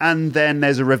 and then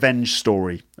there's a revenge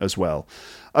story as well.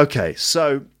 Okay,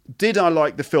 so did I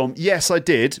like the film? Yes, I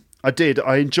did.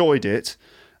 I enjoyed it.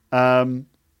 I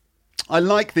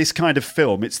like this kind of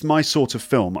film. It's my sort of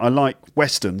film. I like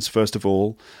Westerns, first of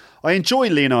all. I enjoy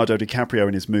Leonardo DiCaprio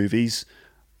in his movies.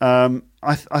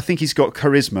 I think he's got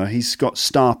charisma. He's got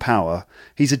star power.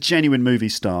 He's a genuine movie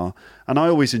star. And I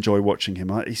always enjoy watching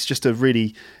him. He's just a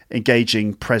really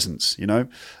engaging presence,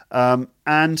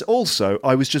 And also,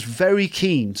 I was just very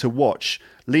keen to watch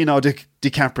Leonardo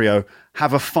DiCaprio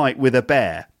have a fight with a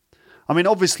bear. I mean,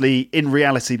 obviously, in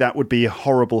reality, that would be a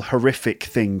horrible, horrific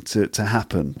thing to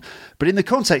happen. But in the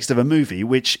context of a movie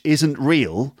which isn't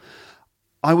real,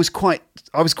 I was quite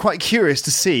curious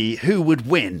to see who would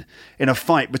win in a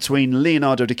fight between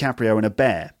Leonardo DiCaprio and a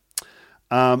bear.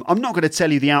 I'm not going to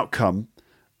tell you the outcome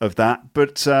of that,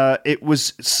 but it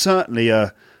was certainly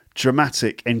a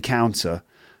dramatic encounter.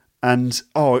 And,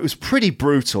 it was pretty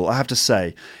brutal, I have to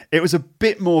say. It was a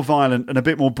bit more violent and a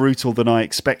bit more brutal than I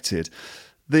expected.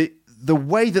 The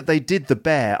way that they did the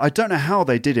bear, I don't know how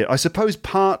they did it. I suppose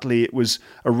partly it was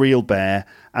a real bear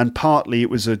and partly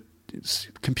it was a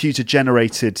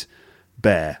computer-generated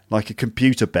bear, like a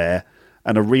computer bear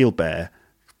and a real bear.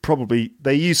 Probably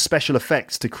they used special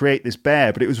effects to create this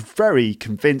bear, but it was very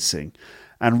convincing.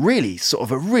 And really, sort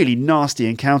of a really nasty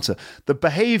encounter. The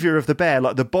behaviour of the bear,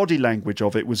 like the body language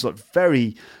of it, was like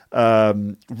very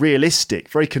realistic,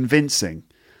 very convincing.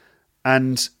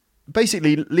 And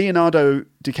basically, Leonardo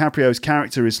DiCaprio's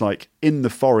character is like in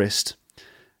the forest,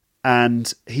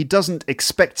 and he doesn't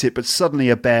expect it, but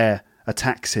suddenly a bear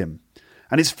attacks him.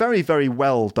 And it's very, very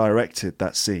well directed,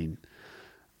 that scene.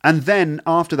 And then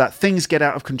after that, things get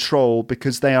out of control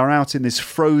because they are out in this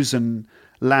frozen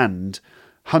land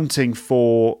hunting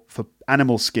for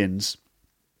animal skins.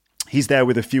 He's there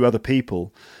with a few other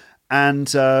people. And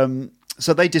so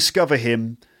they discover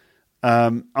him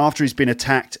after he's been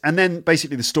attacked. And then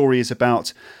basically the story is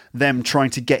about them trying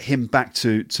to get him back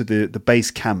to the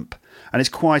base camp. And it's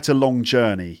quite a long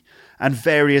journey. And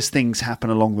various things happen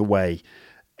along the way,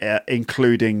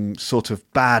 including sort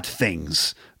of bad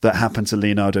things that happen to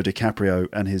Leonardo DiCaprio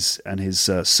and his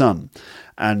son.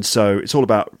 And so it's all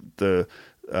about the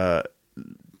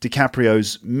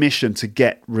DiCaprio's mission to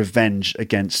get revenge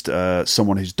against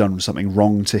someone who's done something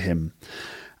wrong to him.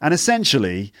 And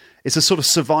essentially, it's a sort of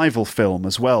survival film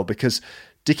as well, because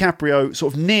DiCaprio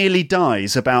sort of nearly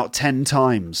dies about 10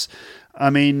 times. I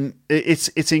mean,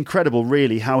 it's incredible,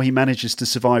 really, how he manages to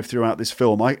survive throughout this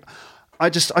film. I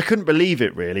couldn't believe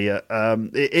it, really.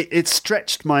 It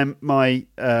stretched my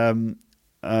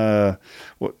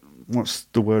what's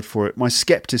the word for it? My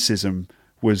skepticism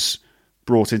was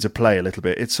brought into play a little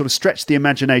bit. It sort of stretched the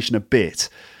imagination a bit.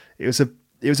 It was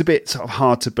a bit sort of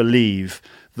hard to believe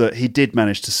that he did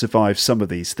manage to survive some of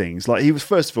these things. Like, he was,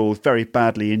 first of all, very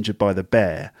badly injured by the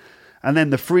bear, and then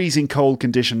the freezing cold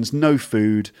conditions, no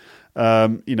food,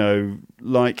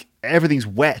 like everything's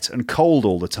wet and cold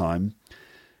all the time.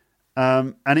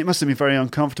 And it must have been very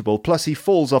uncomfortable. Plus, he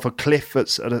falls off a cliff at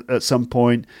some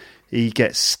point. He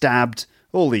gets stabbed,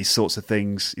 all these sorts of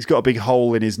things. He's got a big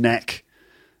hole in his neck.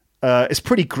 It's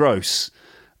pretty gross.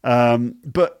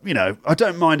 But, I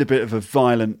don't mind a bit of a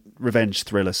violent revenge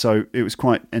thriller, so it was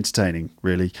quite entertaining,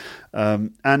 really.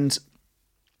 And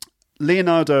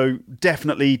Leonardo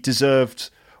definitely deserved...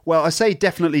 Well, I say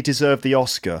definitely deserved the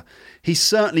Oscar. He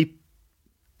certainly...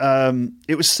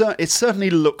 It certainly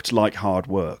looked like hard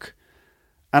work.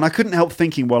 And I couldn't help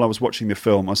thinking while I was watching the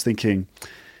film, I was thinking,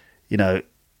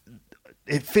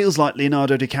 it feels like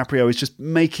Leonardo DiCaprio is just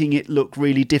making it look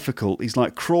really difficult. He's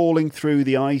like crawling through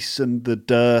the ice and the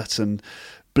dirt and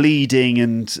bleeding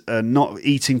and not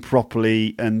eating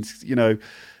properly, and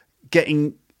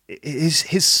getting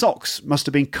his socks must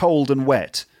have been cold and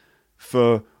wet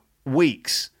for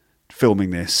weeks filming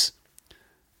this.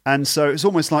 And so it's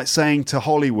almost like saying to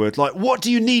Hollywood, like, what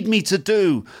do you need me to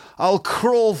do? I'll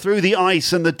crawl through the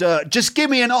ice and the dirt. Just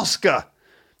give me an Oscar.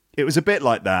 It was a bit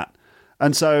like that.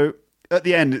 And so at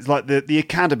the end, it's like the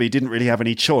Academy didn't really have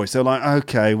any choice. They're like,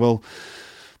 okay, well,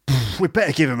 we'd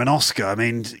better give him an Oscar. I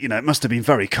mean, it must have been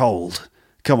very cold.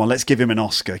 Come on, let's give him an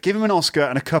Oscar. Give him an Oscar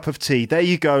and a cup of tea. There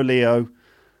you go, Leo.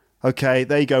 Okay,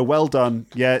 there you go. Well done.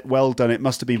 Yeah, well done. It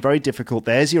must have been very difficult.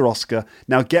 There's your Oscar.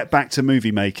 Now get back to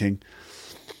movie making.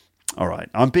 All right,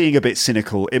 I'm being a bit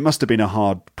cynical. It must have been a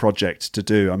hard project to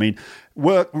do. I mean,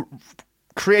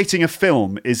 creating a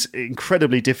film is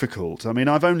incredibly difficult. I mean,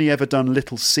 I've only ever done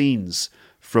little scenes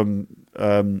from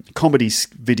comedy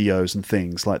videos and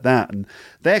things like that, and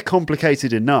they're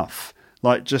complicated enough.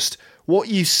 Like, just what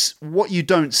you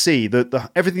don't see,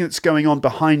 everything that's going on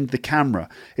behind the camera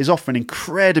is often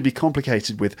incredibly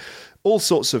complicated, with all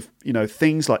sorts of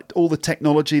things like all the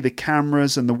technology, the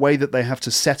cameras, and the way that they have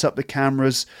to set up the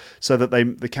cameras so that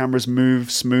the cameras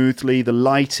move smoothly, the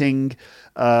lighting.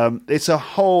 It's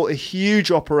a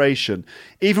huge operation.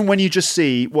 Even when you just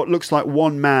see what looks like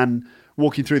one man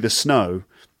walking through the snow,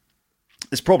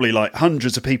 there's probably like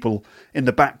hundreds of people in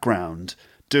the background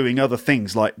doing other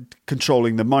things like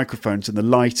controlling the microphones and the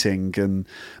lighting and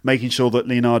making sure that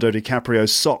Leonardo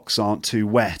DiCaprio's socks aren't too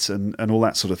wet and all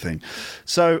that sort of thing.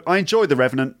 So I enjoyed The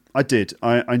Revenant. I did.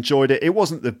 I enjoyed it. It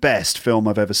wasn't the best film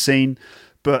I've ever seen,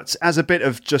 but as a bit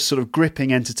of just sort of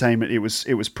gripping entertainment, it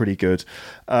was pretty good.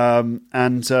 I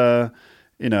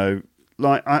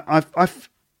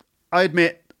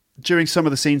admit during some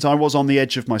of the scenes I was on the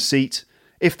edge of my seat,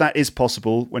 if that is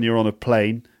possible when you're on a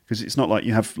plane, because it's not like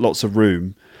you have lots of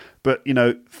room. But,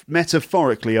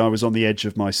 metaphorically, I was on the edge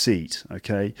of my seat,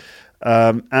 okay?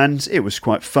 And it was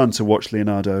quite fun to watch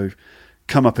Leonardo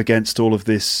come up against all of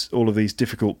these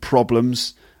difficult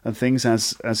problems and things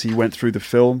as he went through the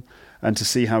film, and to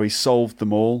see how he solved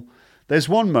them all. There's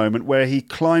one moment where he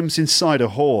climbs inside a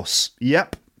horse.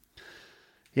 Yep.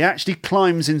 He actually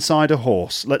climbs inside a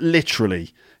horse, like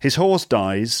literally. His horse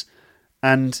dies,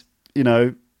 and,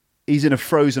 he's in a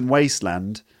frozen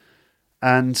wasteland,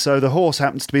 and so the horse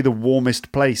happens to be the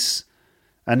warmest place.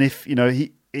 And if,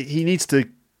 he needs to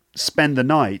spend the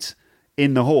night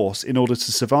in the horse in order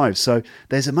to survive. So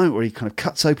there's a moment where he kind of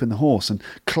cuts open the horse and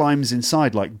climbs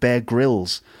inside like Bear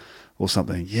Grylls or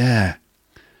something. Yeah.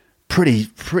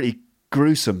 Pretty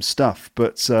gruesome stuff,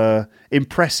 but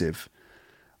impressive.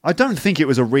 I don't think it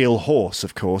was a real horse,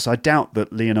 of course. I doubt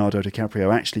that Leonardo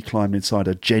DiCaprio actually climbed inside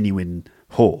a genuine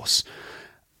horse.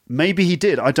 Maybe he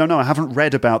did. I don't know. I haven't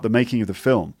read about the making of the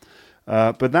film.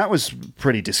 But that was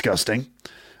pretty disgusting.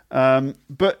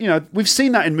 But, we've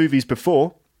seen that in movies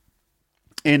before.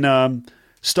 In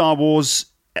Star Wars,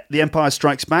 The Empire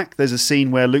Strikes Back, there's a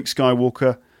scene where Luke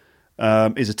Skywalker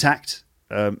is attacked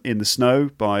in the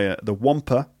snow by the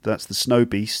Wampa. That's the snow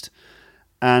beast.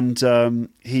 And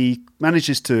he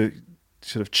manages to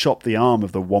sort of chop the arm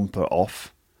of the Wampa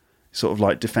off, sort of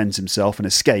like defends himself and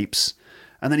escapes.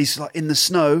 And then he's like in the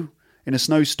snow, in a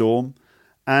snowstorm.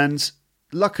 And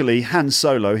luckily, Han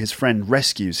Solo, his friend,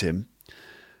 rescues him.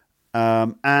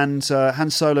 And Han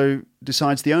Solo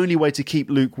decides the only way to keep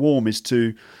Luke warm is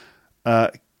to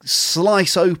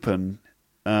slice open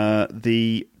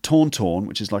the Tauntaun,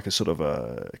 which is like a sort of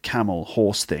a camel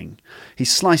horse thing. He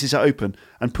slices it open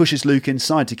and pushes Luke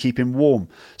inside to keep him warm.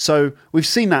 So we've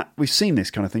seen this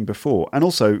kind of thing before. And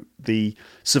also the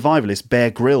survivalist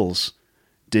Bear Grylls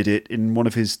did it in one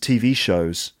of his TV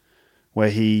shows where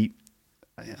I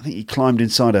think he climbed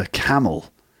inside a camel.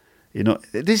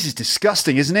 This is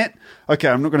disgusting, isn't it? Okay,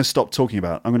 I'm going to stop talking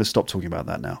about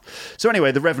that now. So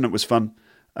anyway, The Revenant was fun.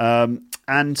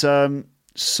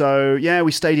 So, yeah,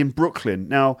 we stayed in Brooklyn.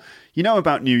 Now,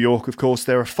 about New York, of course.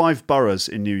 There are 5 boroughs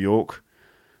in New York.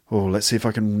 Oh, let's see if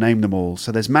I can name them all.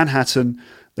 So there's Manhattan,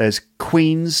 there's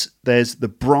Queens, there's the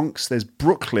Bronx, there's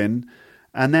Brooklyn,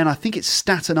 and then I think it's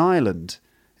Staten Island.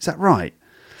 Is that right?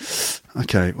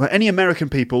 Okay, well, any American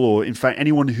people, or in fact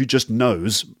anyone who just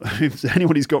knows, if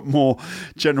anyone who's got more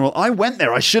general... I went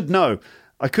there, I should know.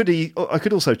 I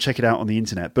could also check it out on the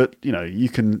internet, but, you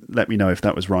can let me know if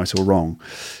that was right or wrong.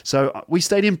 So we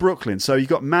stayed in Brooklyn. So you've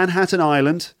got Manhattan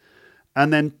Island,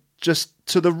 and then just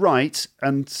to the right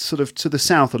and sort of to the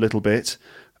south a little bit,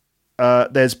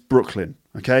 there's Brooklyn,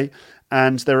 okay?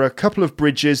 And there are a couple of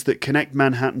bridges that connect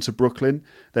Manhattan to Brooklyn.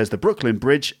 There's the Brooklyn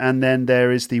Bridge, and then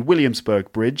there is the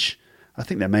Williamsburg Bridge. I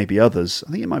think there may be others.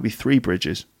 I think it might be 3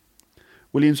 bridges.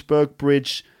 Williamsburg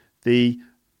Bridge, the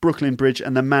Brooklyn Bridge,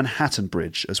 and the Manhattan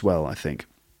Bridge as well, I think.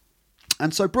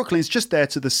 And so Brooklyn's just there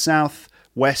to the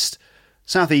southeast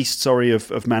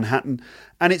of Manhattan.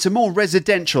 And it's a more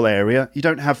residential area. You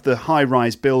don't have the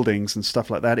high-rise buildings and stuff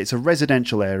like that. It's a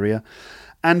residential area.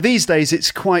 And these days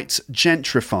it's quite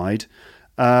gentrified.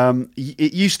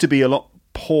 It used to be a lot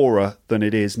poorer than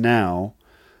it is now.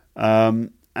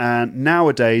 And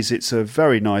nowadays it's a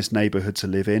very nice neighbourhood to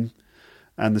live in.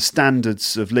 And the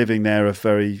standards of living there are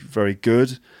very, very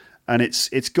good. And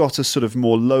it's got a sort of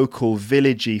more local,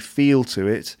 villagey feel to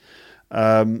it.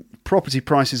 Property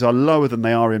prices are lower than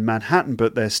they are in Manhattan,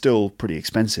 but they're still pretty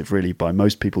expensive, really, by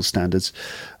most people's standards.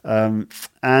 And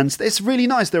it's really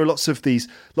nice. There are lots of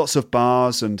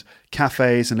bars and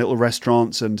cafes and little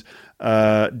restaurants and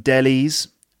delis,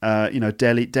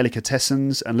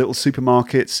 delicatessens and little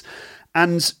supermarkets.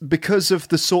 And because of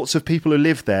the sorts of people who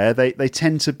live there, they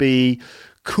tend to be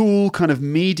cool, kind of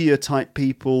media type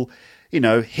people,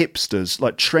 hipsters,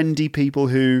 like trendy people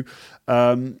who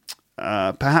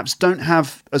perhaps don't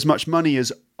have as much money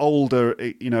as older,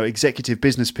 executive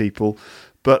business people,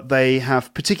 but they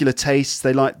have particular tastes.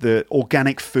 They like the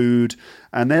organic food,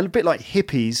 and they're a bit like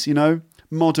hippies,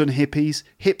 modern hippies,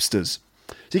 hipsters.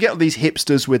 So you get all these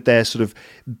hipsters with their sort of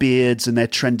beards and their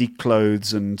trendy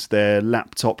clothes and their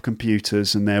laptop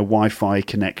computers and their Wi-Fi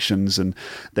connections and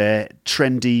their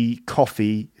trendy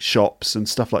coffee shops and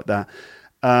stuff like that.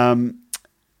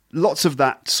 Lots of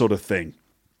that sort of thing,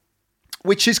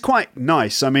 which is quite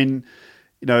nice. I mean,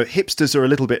 hipsters are a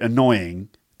little bit annoying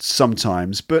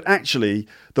sometimes, but actually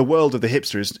the world of the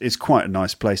hipster is quite a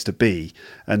nice place to be.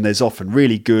 And there's often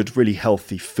really good, really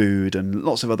healthy food and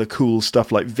lots of other cool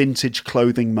stuff like vintage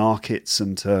clothing markets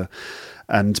and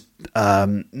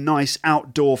nice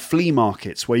outdoor flea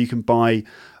markets where you can buy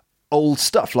old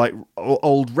stuff, like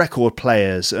old record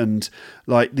players and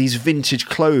like these vintage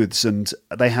clothes, and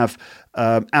they have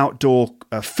outdoor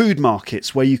food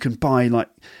markets where you can buy like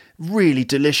really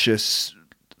delicious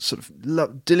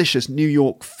delicious New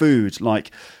York food,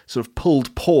 like sort of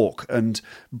pulled pork and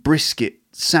brisket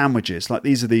sandwiches. Like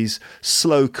these are these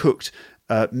slow cooked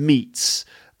meats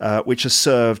which are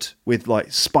served with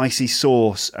like spicy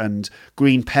sauce and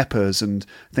green peppers and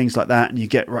things like that, and you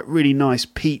get really nice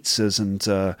pizzas and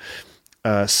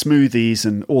smoothies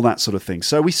and all that sort of thing.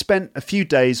 So we spent a few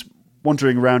days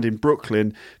wandering around in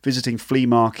Brooklyn, visiting flea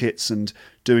markets and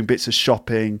doing bits of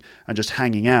shopping and just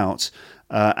hanging out.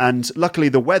 And luckily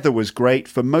the weather was great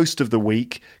for most of the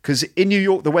week, because in New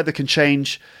York the weather can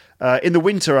change. In the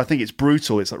winter, I think it's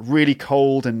brutal. It's like really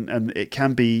cold, and it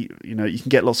can be, you can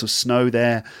get lots of snow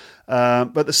there.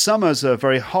 But the summers are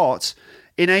very hot.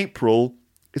 In April,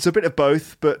 it's a bit of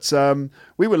both, but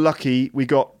we were lucky. We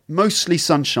got mostly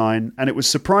sunshine, and it was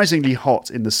surprisingly hot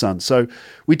in the sun. So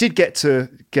we did get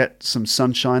some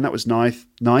sunshine. That was nice.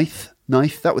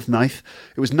 That was nice.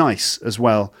 It was nice as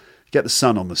well. Get the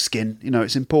sun on the skin.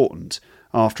 It's important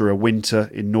after a winter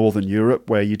in Northern Europe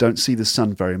where you don't see the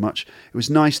sun very much. It was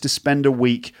nice to spend a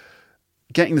week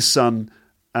getting the sun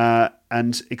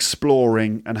and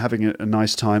exploring and having a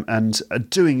nice time and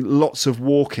doing lots of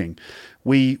walking.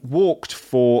 We walked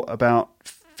for about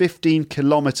 15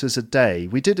 kilometers a day.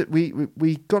 We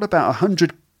got about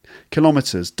 100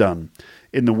 kilometers done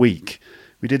in the week.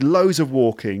 We did loads of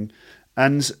walking,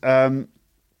 and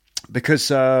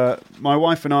because my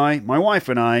wife and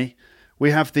I, we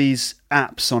have these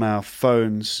apps on our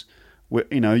phones.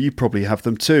 You probably have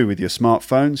them too with your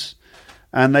smartphones,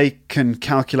 and they can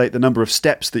calculate the number of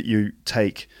steps that you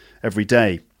take every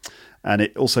day, and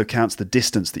it also counts the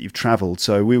distance that you've travelled.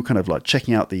 So we were kind of like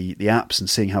checking out the apps and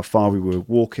seeing how far we were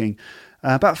walking.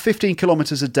 About 15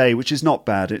 kilometres a day, which is not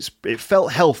bad. It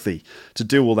felt healthy to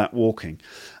do all that walking.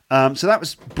 So that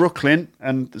was Brooklyn,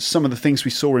 and some of the things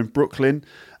we saw in Brooklyn.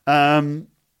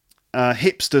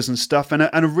 Hipsters and stuff, and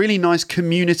a really nice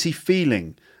community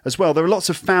feeling as well. There are lots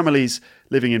of families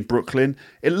living in Brooklyn.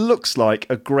 It looks like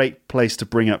a great place to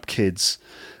bring up kids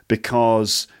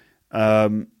because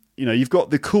you've got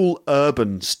the cool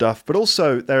urban stuff, but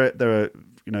also there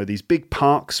are these big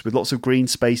parks with lots of green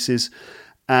spaces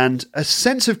and a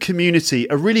sense of community,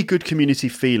 a really good community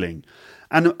feeling,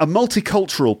 and a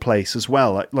multicultural place as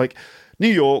well. Like New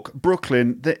York,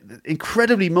 Brooklyn, they're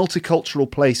incredibly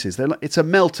multicultural places. It's a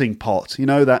melting pot,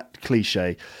 that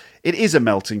cliche. It is a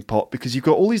melting pot because you've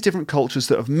got all these different cultures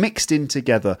that have mixed in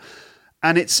together.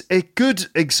 And it's a good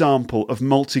example of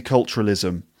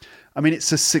multiculturalism. I mean,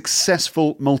 it's a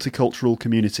successful multicultural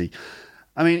community.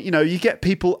 I mean, you get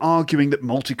people arguing that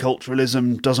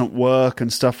multiculturalism doesn't work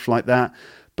and stuff like that.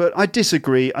 But I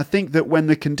disagree. I think that when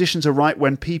the conditions are right,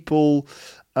 when people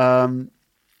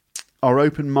are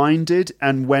open-minded,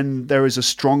 and when there is a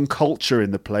strong culture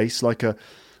in the place, like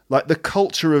the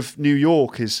culture of New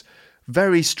York is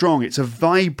very strong. It's a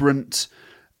vibrant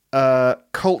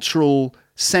cultural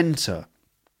centre,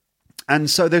 and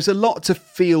so there's a lot to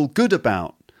feel good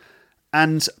about.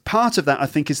 And part of that, I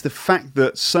think, is the fact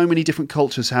that so many different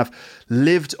cultures have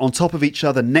lived on top of each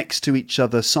other, next to each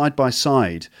other, side by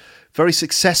side, very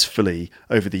successfully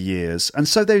over the years. And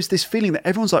so there's this feeling that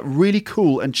everyone's like really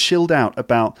cool and chilled out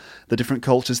about the different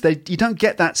cultures. You don't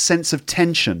get that sense of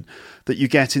tension that you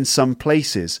get in some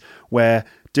places where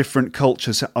different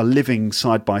cultures are living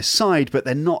side by side, but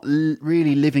they're not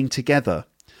really living together.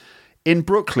 In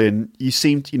Brooklyn,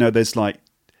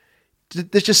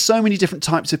 there's just so many different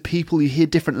types of people. You hear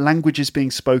different languages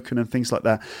being spoken and things like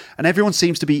that. And everyone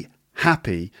seems to be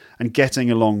happy and getting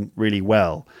along really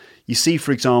well. You see,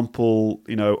 for example,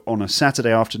 on a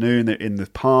Saturday afternoon in the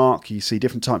park, you see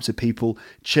different types of people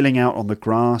chilling out on the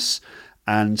grass,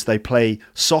 and they play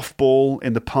softball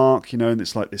in the park, and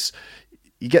it's like this.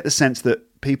 You get the sense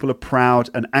that people are proud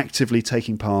and actively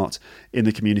taking part in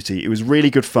the community. It was really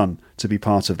good fun to be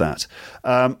part of that.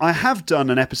 I have done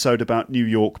an episode about New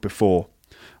York before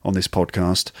on this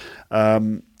podcast.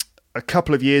 A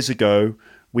couple of years ago,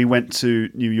 we went to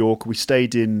New York. We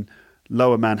stayed in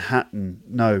Lower Manhattan,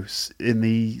 in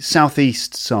the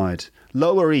southeast side.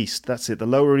 Lower East, that's it, the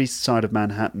Lower East side of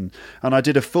Manhattan. And I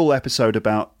did a full episode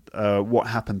about what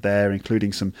happened there,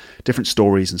 including some different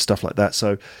stories and stuff like that.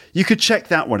 So you could check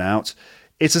that one out.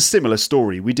 It's a similar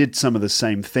story. We did some of the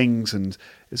same things, and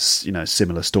it's,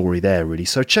 similar story there, really.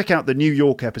 So check out the New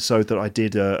York episode that I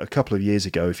did a couple of years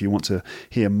ago if you want to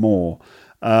hear more.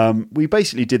 We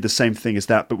basically did the same thing as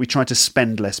that, but we tried to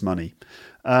spend less money.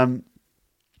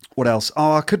 What else?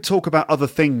 Oh, I could talk about other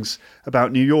things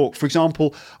about New York. For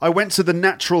example, I went to the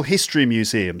Natural History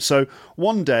Museum. So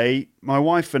one day, my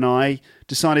wife and I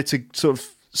decided to sort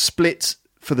of split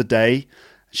for the day.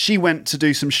 She went to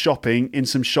do some shopping in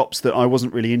some shops that I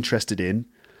wasn't really interested in.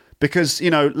 Because, you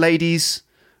know, ladies,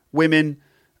 women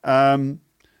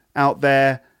out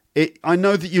there, I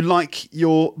know that you like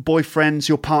your boyfriends,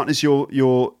 your partners,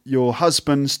 your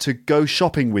husbands to go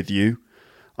shopping with you.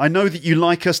 I know that you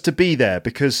like us to be there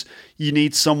because you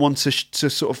need someone to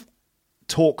sort of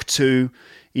talk to.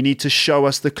 You need to show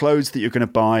us the clothes that you're going to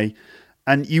buy.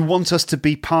 And you want us to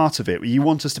be part of it. You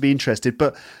want us to be interested.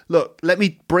 But look, let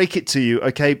me break it to you,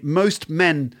 okay? Most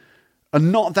men are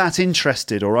not that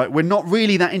interested, all right? We're not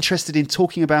really that interested in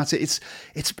talking about it.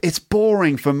 It's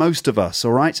boring for most of us,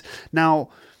 all right? Now,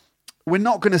 we're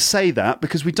not going to say that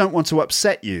because we don't want to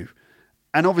upset you.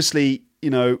 And obviously, you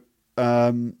know,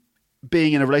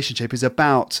 being in a relationship is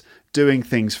about doing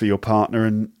things for your partner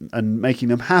and making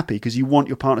them happy because you want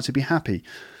your partner to be happy.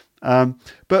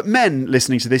 But men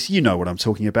listening to this, you know what I'm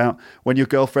talking about. When your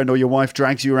girlfriend or your wife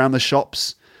drags you around the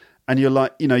shops and you're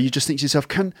like, you know, you just think to yourself,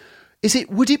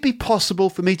 would it be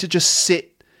possible for me to just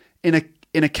sit in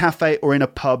a cafe or in a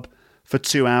pub for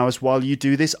 2 hours while you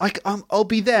do this? I'll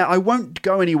be there. I won't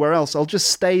go anywhere else. I'll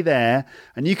just stay there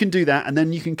and you can do that and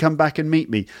then you can come back and meet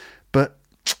me. But,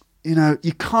 you know,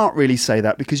 you can't really say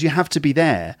that because you have to be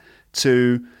there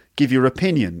to give your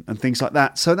opinion and things like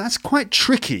that. So that's quite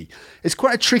tricky. It's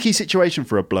quite a tricky situation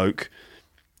for a bloke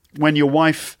when your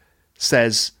wife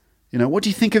says, you know, what do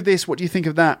you think of this? What do you think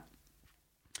of that?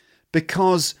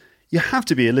 Because you have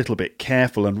to be a little bit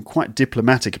careful and quite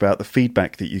diplomatic about the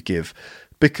feedback that you give.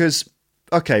 Because,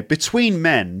 okay, between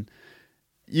men,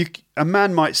 a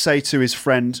man might say to his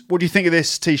friend, what do you think of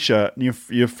this T-shirt? And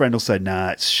your friend will say, nah,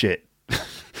 it's shit.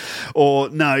 Or,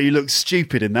 no, you look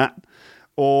stupid in that.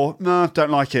 Or, no, don't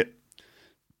like it.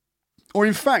 Or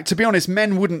in fact, to be honest,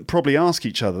 men wouldn't probably ask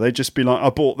each other. They'd just be like, I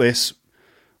bought this.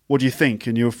 What do you think?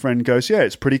 And your friend goes, yeah,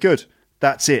 it's pretty good.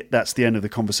 That's it. That's the end of the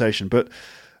conversation. But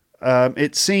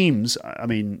it seems, I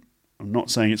mean, I'm not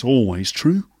saying it's always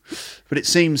true, but it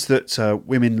seems that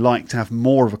women like to have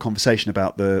more of a conversation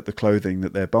about the clothing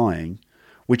that they're buying,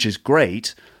 which is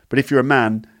great. But if you're a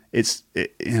man, it's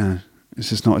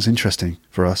just not as interesting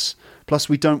for us. Plus,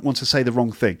 we don't want to say the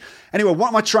wrong thing. Anyway, what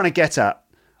am I trying to get at?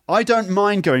 I don't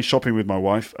mind going shopping with my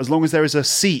wife as long as there is a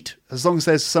seat, as long as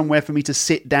there's somewhere for me to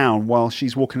sit down while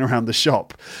she's walking around the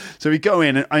shop. So we go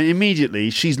in and immediately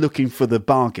she's looking for the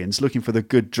bargains, looking for the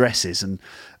good dresses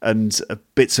and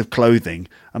bits of clothing.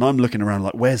 And I'm looking around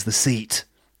like, where's the seat?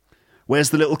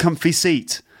 Where's the little comfy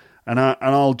seat? And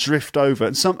I'll drift over.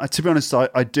 And to be honest,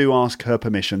 I do ask her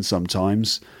permission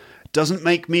sometimes. It doesn't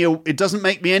make me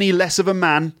any less of a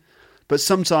man. But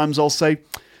sometimes I'll say,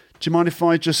 do you mind if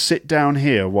I just sit down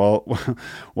here while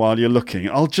you're looking?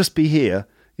 I'll just be here,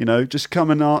 you know, just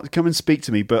come and speak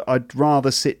to me, but I'd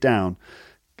rather sit down.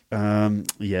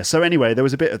 So anyway, there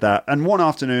was a bit of that. And one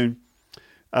afternoon,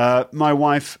 my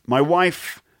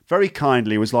wife very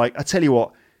kindly was like, I tell you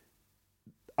what,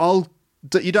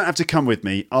 you don't have to come with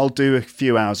me. I'll do a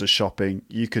few hours of shopping.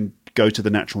 You can go to the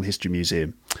Natural History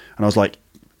Museum. And I was like,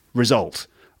 result.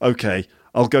 Okay,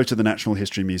 I'll go to the Natural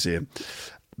History Museum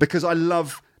because I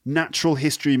love natural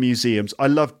history museums. I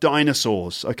love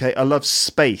dinosaurs. Okay, I love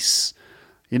space.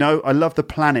 You know, I love the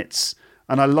planets,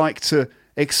 and I like to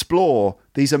explore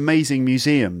these amazing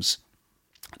museums.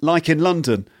 Like in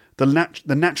London, the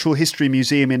Natural History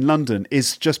Museum in London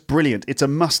is just brilliant. It's a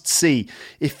must-see.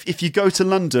 If you go to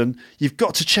London, you've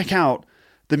got to check out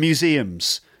the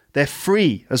museums. They're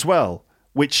free as well,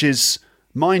 which is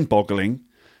mind-boggling.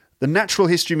 The Natural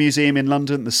History Museum in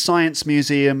London, the Science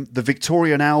Museum, the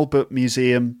Victoria and Albert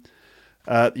Museum,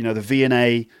 the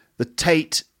V&A, the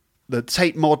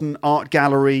Tate Modern Art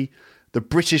Gallery, the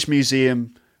British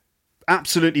Museum.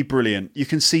 Absolutely brilliant. You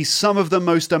can see some of the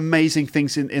most amazing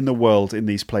things in the world in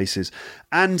these places.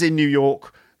 And in New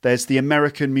York, there's the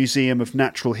American Museum of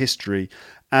Natural History.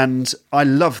 And I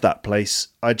love that place.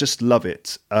 I just love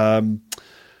it.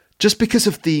 Just because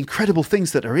of the incredible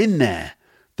things that are in there.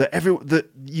 That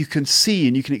you can see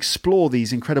and you can explore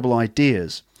these incredible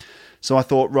ideas. So I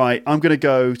thought, right, I'm going to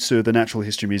go to the Natural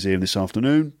History Museum this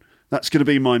afternoon. That's going to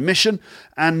be my mission.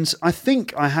 And I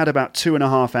think I had about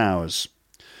 2.5 hours.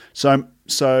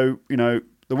 So you know,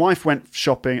 the wife went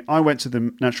shopping. I went to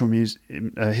the Natural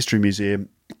History Museum,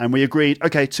 and we agreed,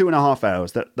 okay, 2.5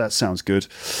 hours. That sounds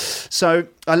good. So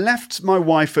I left my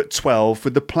wife at 12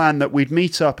 with the plan that we'd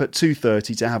meet up at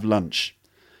 2:30 to have lunch.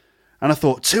 And I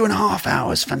thought, 2.5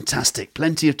 hours, fantastic.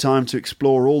 Plenty of time to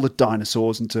explore all the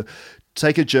dinosaurs and to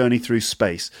take a journey through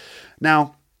space.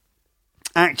 Now,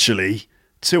 actually,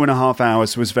 2.5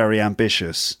 hours was very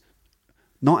ambitious.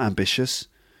 Not ambitious.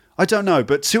 I don't know,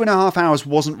 but 2.5 hours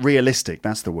wasn't realistic.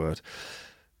 That's the word.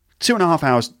 2.5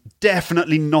 hours,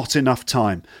 definitely not enough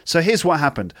time. So here's what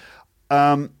happened.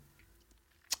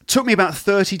 Took me about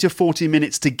 30 to 40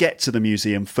 minutes to get to the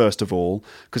museum, first of all,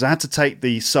 because I had to take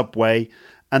the subway,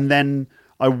 and then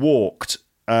I walked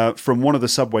from one of the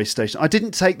subway stations. I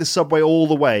didn't take the subway all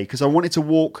the way because I wanted to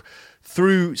walk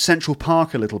through Central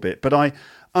Park a little bit, but I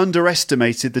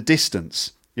underestimated the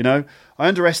distance. You know, I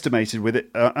underestimated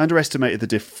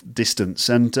the distance,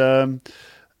 and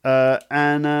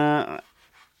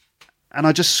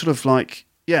I just sort of like,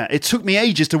 yeah, it took me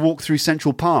ages to walk through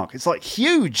Central Park. It's like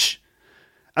huge.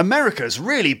 America's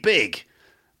really big,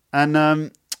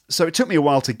 and so it took me a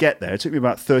while to get there. It took me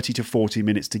about 30 to 40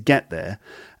 minutes to get there,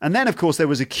 and then of course there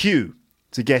was a queue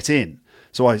to get in.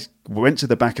 So I went to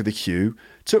the back of the queue.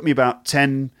 It took me about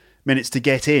 10 minutes to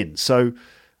get in. So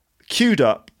queued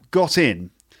up, got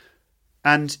in.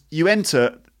 And you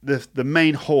enter the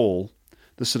main hall,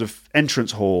 the sort of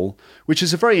entrance hall, which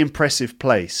is a very impressive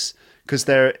place because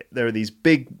there are these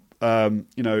big,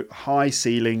 high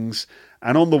ceilings,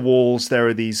 and on the walls there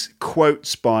are these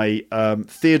quotes by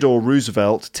Theodore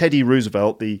Roosevelt, Teddy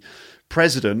Roosevelt, the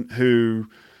president who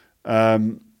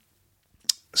was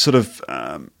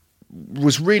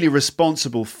really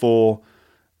responsible for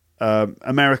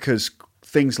America's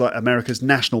things like America's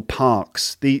national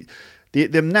parks. The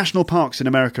national parks in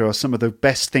America are some of the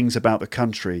best things about the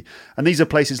country. And these are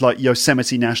places like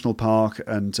Yosemite National Park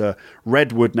and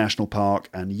Redwood National Park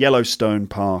and Yellowstone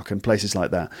Park and places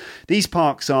like that. These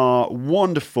parks are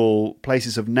wonderful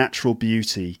places of natural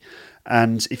beauty.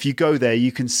 And if you go there,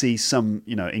 you can see some,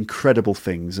 incredible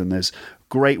things. And there's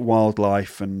great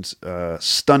wildlife and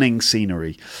stunning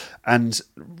scenery. And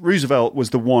Roosevelt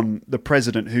was the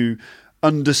president who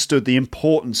understood the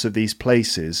importance of these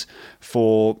places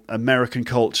for American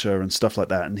culture and stuff like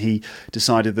that. And he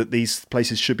decided that these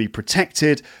places should be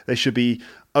protected. They should be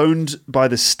owned by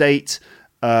the state.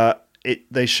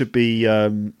 They should be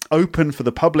open for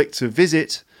the public to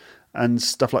visit and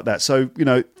stuff like that. So,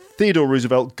 Theodore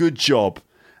Roosevelt, good job.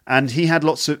 And he had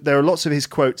there are lots of his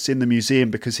quotes in the museum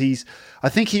because I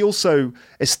think he also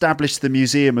established the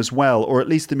museum as well, or at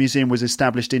least the museum was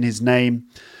established in his name.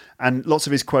 And lots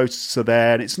of his quotes are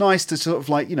there. And it's nice to sort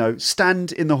of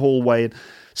stand in the hallway and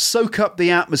soak up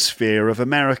the atmosphere of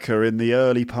America in the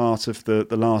early part of the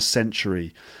last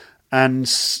century.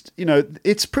 And,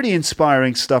 it's pretty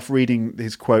inspiring stuff reading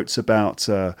his quotes about,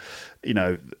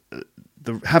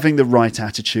 having the right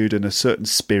attitude and a certain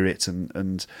spirit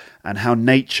and how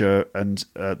nature and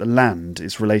the land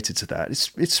is related to that.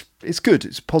 It's good.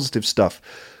 It's positive stuff.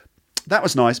 That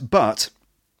was nice, but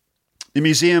the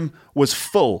museum was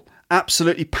full,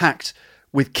 absolutely packed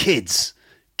with kids.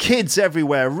 Kids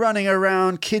everywhere, running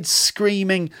around, kids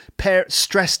screaming,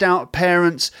 stressed out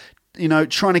parents,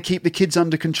 trying to keep the kids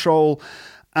under control.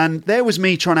 And there was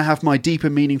me trying to have my deep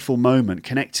and meaningful moment,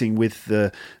 connecting with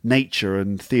the nature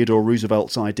and Theodore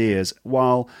Roosevelt's ideas,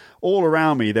 while all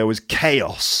around me there was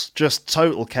chaos, just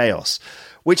total chaos,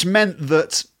 which meant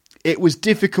that it was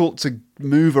difficult to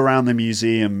move around the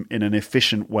museum in an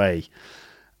efficient way.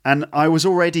 And I was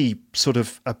already sort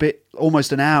of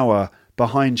almost an hour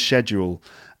behind schedule.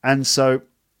 And so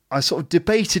I sort of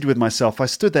debated with myself. I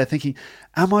stood there thinking,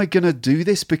 am I going to do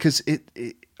this? Because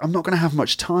I'm not going to have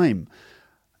much time.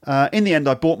 In the end,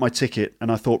 I bought my ticket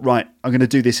and I thought, right, I'm going to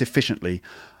do this efficiently.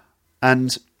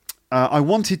 And I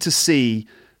wanted to see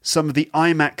some of the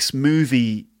IMAX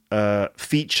movie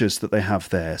features that they have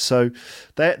there. So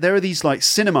there are these like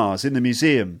cinemas in the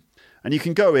museum. And you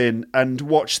can go in and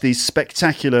watch these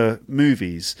spectacular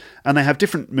movies. And they have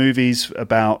different movies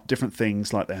about different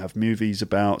things. Like they have movies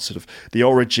about sort of the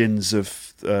origins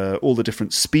of all the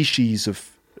different species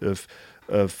of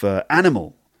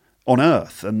animal on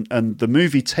Earth. And the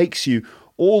movie takes you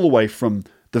all the way from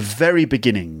the very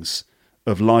beginnings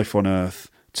of life on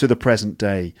Earth to the present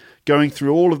day, going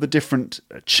through all of the different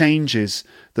changes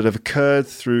that have occurred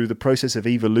through the process of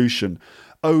evolution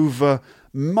over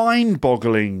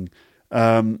mind-boggling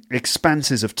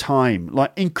expanses of time,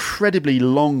 like incredibly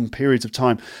long periods of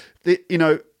time.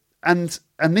 And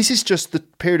this is just the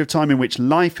period of time in which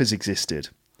life has existed,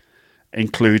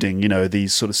 including,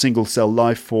 these sort of single cell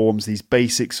life forms, these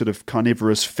basic sort of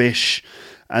carnivorous fish,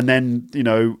 and then,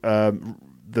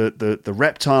 the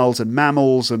reptiles and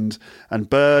mammals and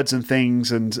birds and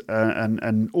things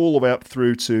and all the way up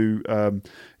through to,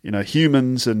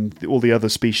 humans and all the other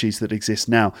species that exist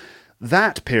now.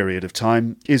 That period of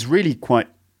time is really quite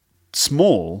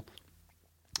small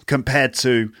compared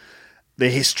to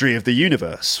the history of the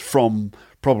universe from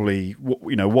probably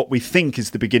what we think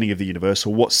is the beginning of the universe,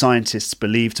 or what scientists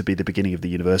believe to be the beginning of the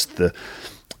universe, the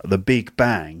Big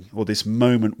Bang, or this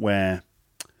moment where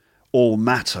all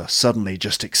matter suddenly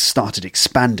just started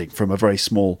expanding from a very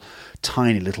small,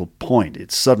 tiny little point.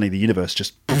 It's suddenly the universe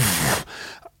just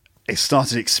it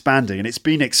started expanding, and it's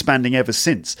been expanding ever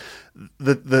since.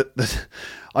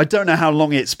 I don't know how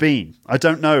long it's been. I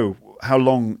don't know how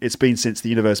long it's been since the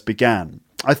universe began.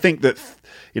 I think that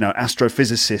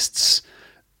astrophysicists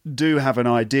do have an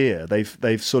idea.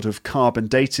 They've sort of carbon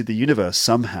dated the universe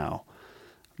somehow.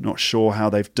 I'm not sure how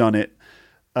they've done it,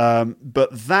 but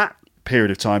that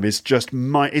period of time is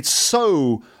it's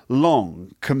so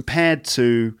long compared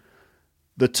to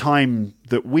the time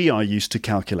that we are used to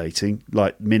calculating,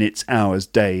 like minutes, hours,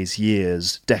 days,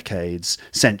 years, decades,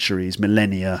 centuries,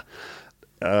 millennia,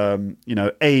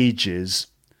 ages.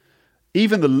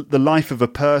 Even the life of a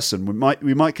person,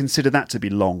 we might consider that to be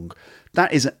long.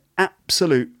 That is an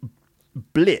absolute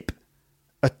blip,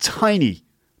 a tiny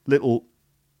little,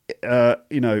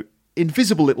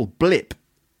 invisible little blip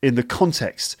in the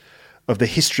context of the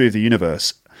history of the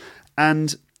universe.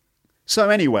 And so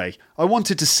anyway, I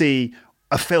wanted to see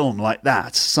a film like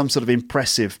that, some sort of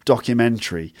impressive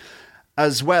documentary,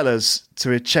 as well as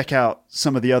to check out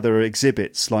some of the other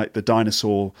exhibits like the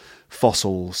dinosaur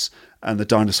fossils and the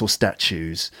dinosaur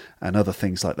statues and other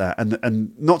things like that.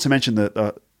 And not to mention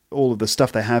all of the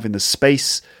stuff they have in the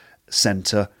Space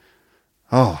Center.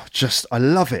 Oh, I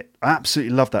love it. I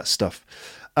absolutely love that stuff.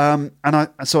 So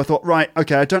I thought, right,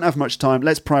 okay, I don't have much time.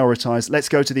 Let's prioritize. Let's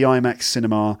go to the IMAX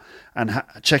cinema and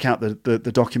check out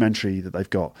the documentary that they've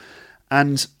got.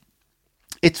 And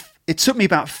it took me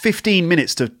about 15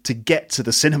 minutes to get to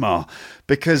the cinema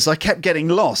because I kept getting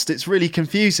lost. It's really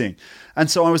confusing. And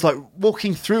so I was like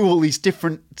walking through all these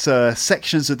different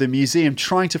sections of the museum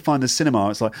trying to find the cinema.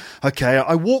 It's like, okay,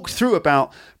 I walked through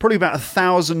probably about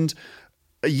 1,000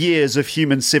 years of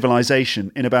human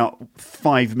civilization in about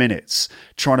 5 minutes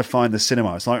trying to find the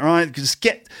cinema. It's like, all right, just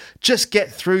get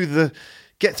through the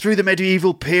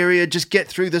medieval period, just get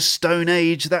through the Stone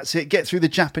Age, that's it, get through the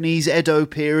Japanese Edo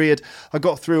period. I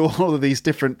got through all of these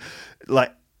different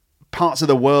parts of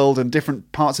the world and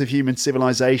different parts of human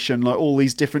civilization, like all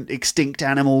these different extinct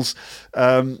animals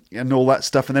and all that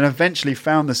stuff, and then eventually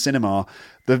found the cinema.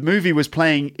 The movie was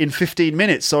playing in 15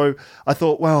 minutes, so I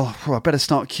thought, well, I better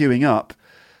start queuing up.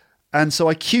 And so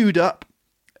I queued up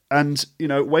and,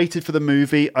 waited for the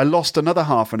movie. I lost another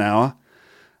half an hour.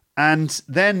 And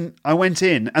then I went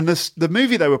in, and the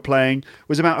movie they were playing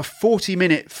was about a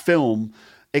 40-minute film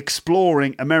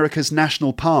exploring America's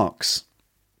national parks,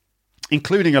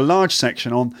 including a large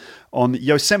section on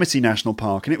Yosemite National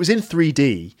Park. And it was in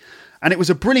 3D. And it was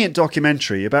a brilliant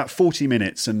documentary, about 40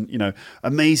 minutes, and,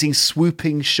 amazing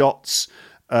swooping shots,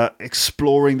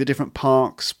 exploring the different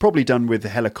parks, probably done with a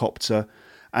helicopter.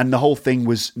 And the whole thing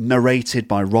was narrated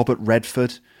by Robert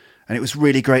Redford. And it was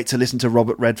really great to listen to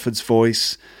Robert Redford's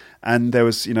voice. And there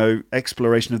was,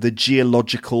 exploration of the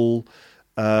geological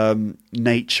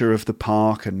nature of the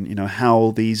park and,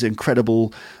 how these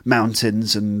incredible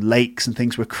mountains and lakes and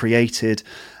things were created.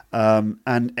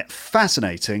 And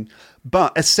fascinating.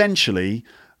 But essentially,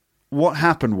 what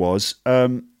happened was,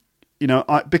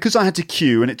 because I had to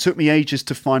queue and it took me ages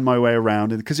to find my way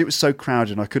around, and because it was so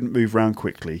crowded and I couldn't move around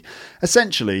quickly,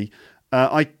 essentially,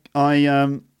 I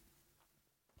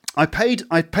paid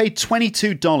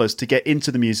 $22 to get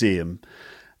into the museum,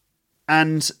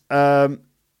 and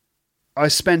I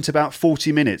spent about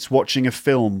 40 minutes watching a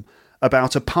film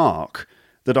about a park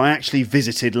that I actually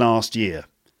visited last year.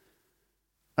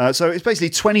 So it's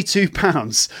basically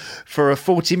 £22 for a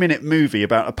 40-minute movie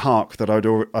about a park that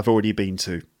I've already been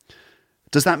to.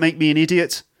 Does that make me an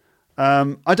idiot?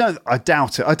 I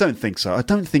doubt it. I don't think so. I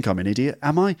don't think I'm an idiot.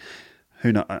 Am I?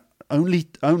 Who knows?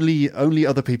 Only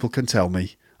other people can tell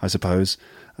me, I suppose.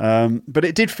 But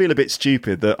it did feel a bit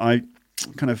stupid that my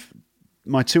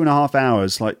 2.5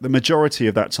 hours, like the majority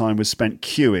of that time was spent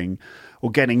queuing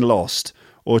or getting lost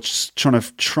or just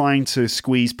trying to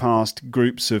squeeze past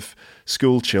groups of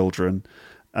school children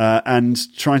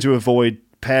and trying to avoid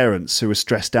parents who were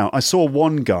stressed out. I saw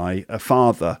one guy, a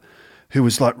father, who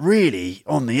was like really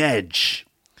on the edge.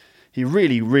 He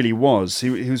really, really was. He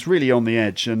was really on the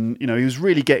edge, and he was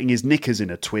really getting his knickers in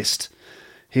a twist.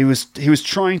 He was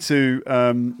trying to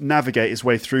navigate his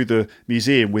way through the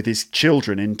museum with his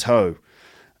children in tow,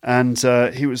 and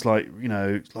he was like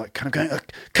kind of going,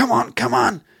 "Come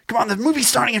on, the movie's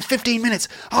starting in 15 minutes.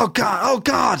 Oh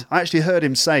God!" I actually heard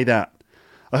him say that.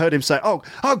 I heard him say, "Oh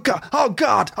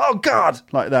God,"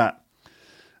 like that.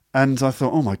 And I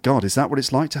thought, oh my God, is that what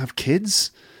it's like to have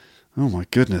kids? Oh my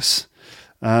goodness.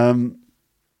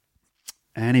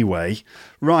 Anyway,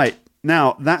 right.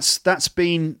 Now, that's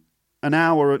been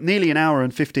nearly an hour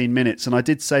and 15 minutes, and I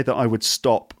did say that I would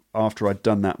stop after I'd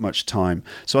done that much time.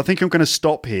 So I think I'm going to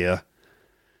stop here.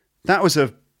 That was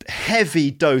a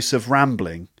heavy dose of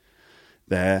rambling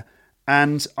there,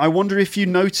 and I wonder if you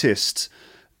noticed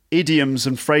idioms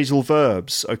and phrasal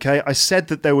verbs, okay? I said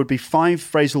that there would be 5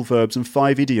 phrasal verbs and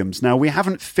 5 idioms. Now, we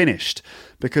haven't finished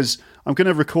because I'm going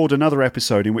to record another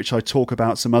episode in which I talk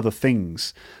about some other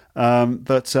things.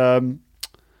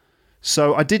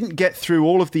 So I didn't get through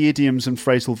all of the idioms and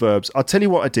phrasal verbs. I'll tell you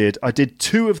what I did. I did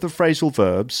 2 of the phrasal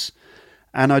verbs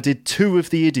and I did 2 of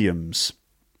the idioms.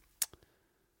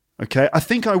 Okay, I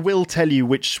think I will tell you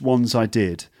which ones I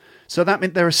did. So that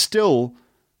meant there are still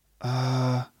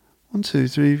 1, 2,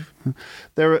 3.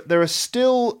 There are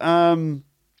still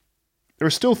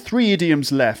 3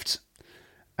 idioms left,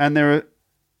 and there are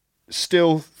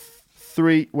still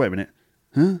 3. Wait a minute,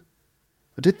 huh?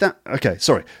 I did that. Okay,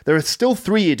 sorry. There are still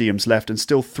 3 idioms left and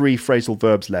still 3 phrasal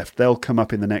verbs left. They'll come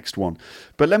up in the next one.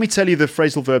 But let me tell you the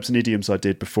phrasal verbs and idioms I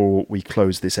did before we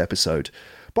close this episode.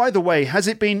 By the way, have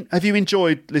you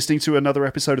enjoyed listening to another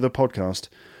episode of the podcast?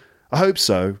 I hope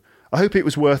so. I hope it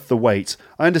was worth the wait.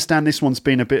 I understand this one's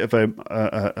been a bit of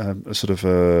a sort of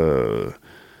a...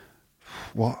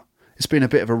 What? It's been a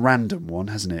bit of a random one,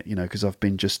 hasn't it? You know, because I've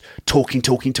been just talking.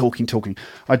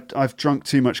 I've drunk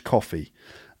too much coffee.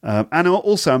 And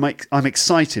also, I'm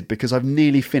excited because I've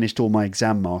nearly finished all my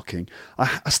exam marking.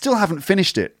 I still haven't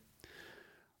finished it.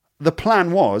 The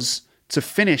plan was to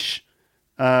finish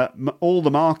all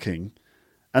the marking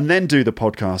and then do the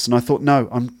podcast. And I thought, no,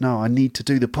 I need to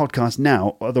do the podcast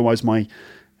now. Otherwise, my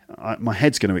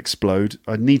head's going to explode.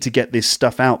 I need to get this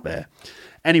stuff out there.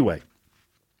 Anyway,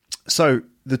 so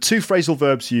the 2 phrasal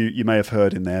verbs you may have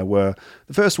heard in there were,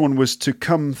 the first one was to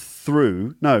come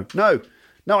through. No,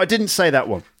 I didn't say that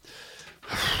one.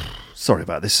 Sorry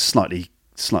about this. Slightly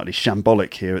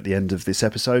shambolic here at the end of this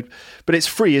episode. But it's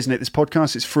free, isn't it? This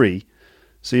podcast is free.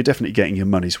 So you're definitely getting your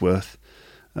money's worth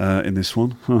in this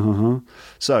one.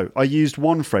 So I used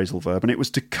one phrasal verb, and it was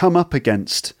to come up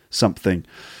against something.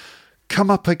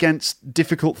 Come up against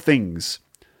difficult things.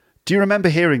 Do you remember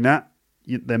hearing that?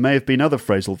 There may have been other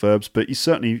phrasal verbs, but you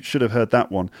certainly should have heard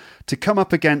that one. To come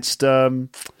up against...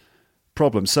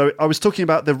 problems. So I was talking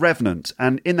about The Revenant,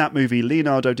 and in that movie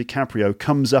Leonardo DiCaprio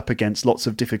comes up against lots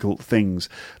of difficult things,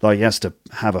 like he has to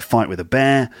have a fight with a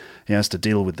bear, he has to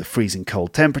deal with the freezing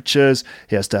cold temperatures,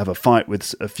 he has to have a fight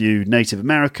with a few Native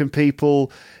American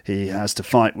people, he has to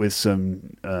fight with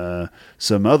some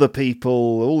other people,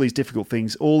 all these difficult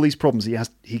things, all these problems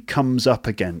he comes up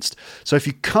against. So if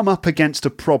you come up against a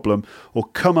problem, or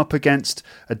come up against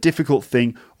a difficult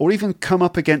thing, or even come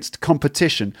up against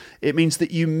competition, it means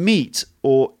that you meet,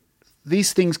 or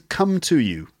these things come to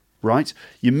you, right?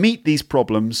 You meet these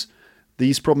problems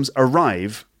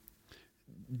arrive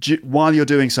while you're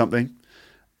doing something.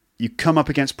 You come up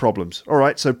against problems. All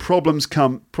right, so problems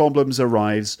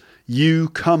arrives. You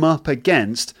come up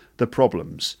against the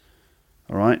problems.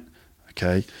 All right,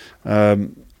 okay.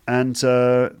 And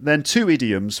then 2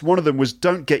 idioms. One of them was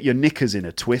don't get your knickers in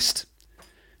a twist.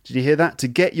 Did you hear that? To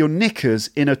get your knickers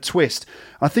in a twist.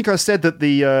 I think I said that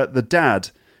the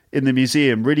dad in the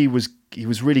museum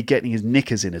was really getting his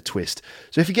knickers in a twist.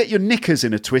 So if you get your knickers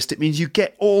in a twist, it means you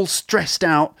get all stressed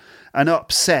out and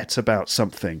upset about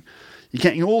something. You're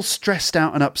getting all stressed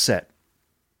out and upset.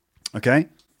 Okay?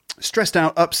 Stressed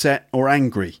out, upset, or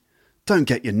angry. Don't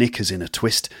get your knickers in a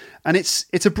twist. And it's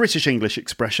a British English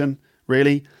expression,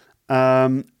 really.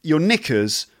 Your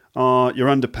knickers are your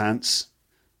underpants.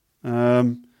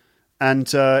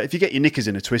 And if you get your knickers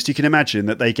in a twist, you can imagine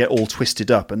that they get all twisted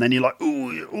up. And then you're like,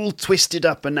 ooh, you're all twisted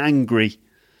up and angry.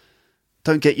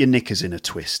 Don't get your knickers in a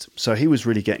twist. So he was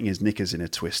really getting his knickers in a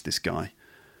twist, this guy.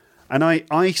 And I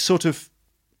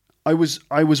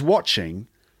was watching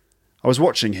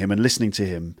him and listening to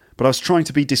him, but I was trying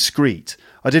to be discreet.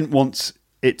 I didn't want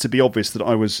it to be obvious that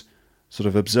I was sort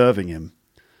of observing him.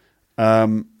 I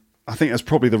think that's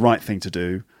probably the right thing to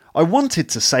do. I wanted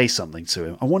to say something to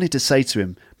him. I wanted to say to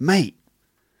him, mate,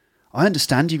 I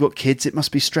understand you've got kids, it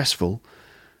must be stressful,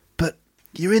 but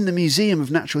you're in the Museum of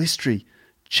Natural History.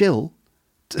 Chill.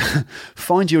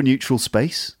 Find your neutral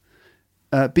space.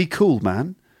 Be cool,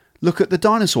 man. Look at the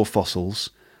dinosaur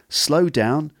fossils. Slow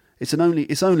down. It's only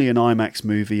an IMAX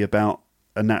movie about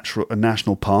a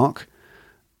national park.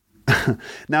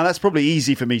 Now that's probably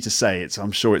easy for me to say.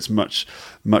 I'm sure it's much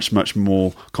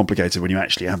more complicated when you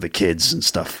actually have the kids and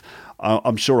stuff.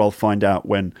 I'm sure I'll find out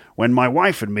when my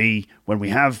wife and me, when we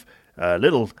have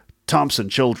little Thompson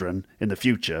children in the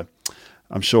future,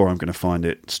 I'm sure I'm going to find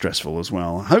it stressful as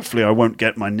well. Hopefully I won't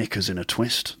get my knickers in a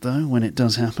twist, though, when it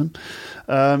does happen.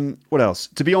 What else?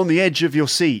 To be on the edge of your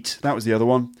seat. That was the other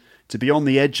one. To be on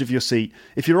the edge of your seat.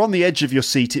 If you're on the edge of your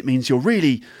seat, it means you're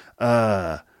really,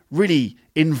 really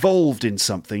involved in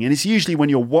something. And it's usually when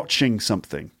you're watching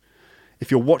something.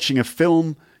 If you're watching a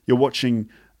film, you're watching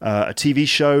a TV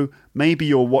show, maybe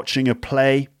you're watching a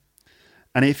play.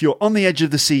 And if you're on the edge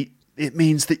of the seat, it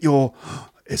means that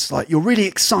it's like you're really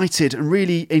excited and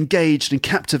really engaged and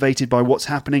captivated by what's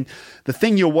happening. The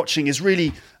thing you're watching is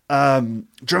really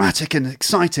dramatic and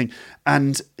exciting.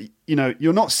 And,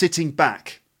 you're not sitting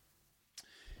back.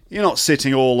 You're not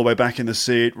sitting all the way back in the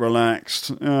seat,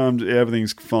 relaxed.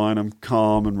 Everything's fine. I'm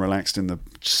calm and relaxed in the,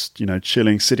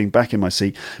 chilling, sitting back in my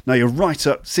seat. No, you're right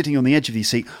up, sitting on the edge of your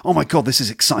seat. Oh my God, this is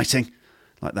exciting.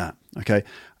 Like that. Okay.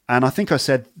 And I think I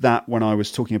said that when I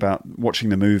was talking about watching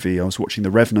the movie. I was watching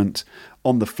The Revenant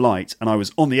on the flight and I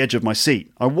was on the edge of my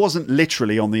seat. I wasn't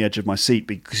literally on the edge of my seat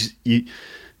because can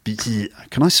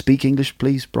I speak English,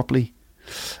 please, properly?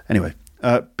 Anyway,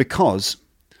 because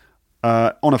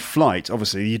on a flight,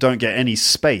 obviously, you don't get any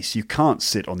space. You can't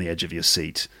sit on the edge of your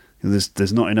seat.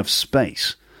 There's not enough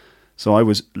space. So I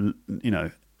was,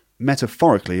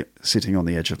 metaphorically sitting on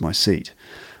the edge of my seat.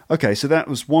 Okay, so that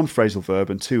was one phrasal verb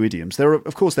and two idioms. There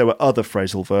were other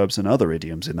phrasal verbs and other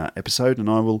idioms in that episode, and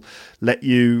I will let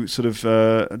you sort of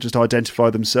just identify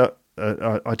them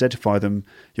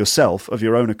yourself of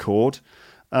your own accord.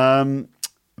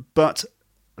 But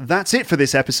that's it for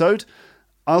this episode.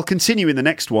 I'll continue in the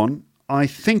next one. I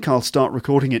think I'll start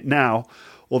recording it now,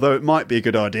 although it might be a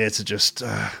good idea to just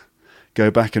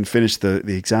go back and finish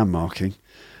the exam marking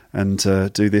and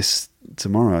do this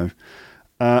tomorrow.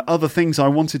 Other things I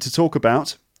wanted to talk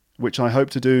about, which I hope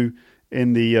to do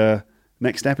in the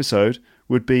next episode,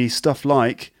 would be stuff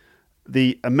like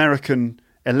the American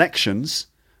elections,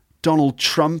 Donald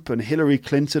Trump and Hillary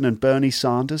Clinton and Bernie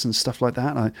Sanders and stuff like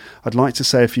that. I'd like to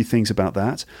say a few things about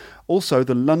that. Also,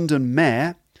 the London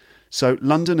mayor. So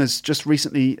London has just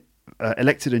recently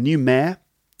elected a new mayor.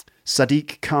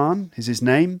 Sadiq Khan is his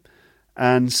name.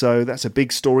 And so that's a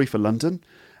big story for London.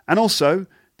 And also,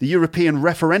 the European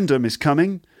referendum is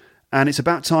coming, and it's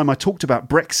about time I talked about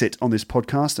Brexit on this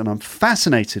podcast, and I'm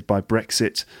fascinated by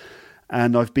Brexit,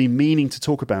 and I've been meaning to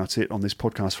talk about it on this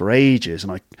podcast for ages,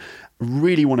 and I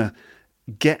really want to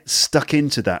get stuck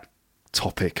into that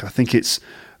topic. I think it's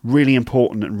really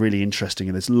important and really interesting,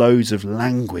 and there's loads of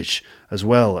language as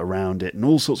well around it, and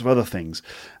all sorts of other things,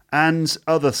 and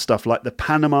other stuff like the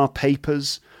Panama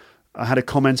Papers. I had a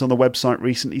comment on the website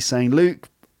recently saying, Luke,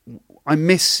 I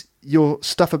miss your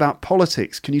stuff about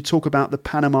politics. Can you talk about the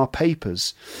Panama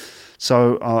Papers?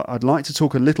 So I'd like to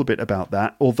talk a little bit about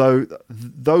that, although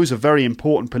those are very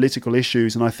important political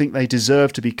issues and I think they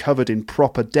deserve to be covered in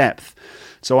proper depth.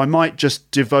 So I might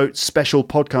just devote special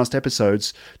podcast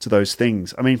episodes to those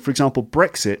things. I mean, for example,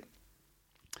 Brexit,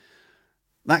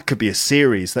 that could be a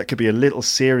series. That could be a little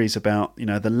series about,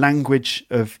 the language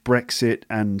of Brexit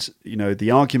and,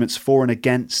 the arguments for and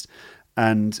against,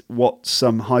 and what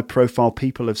some high-profile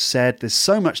people have said. There's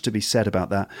so much to be said about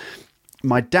that.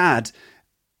 My dad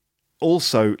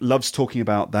also loves talking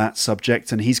about that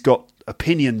subject, and he's got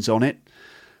opinions on it.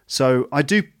 So I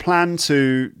do plan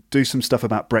to do some stuff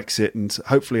about Brexit, and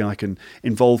hopefully I can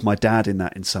involve my dad in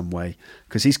that in some way,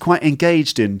 because he's quite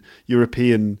engaged in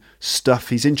European stuff.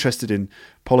 He's interested in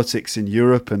politics in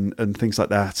Europe and things like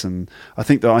that. And I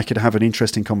think that I could have an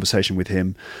interesting conversation with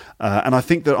him. And I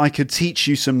think that I could teach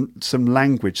you some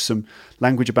language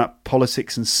about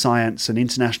politics and science and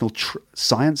international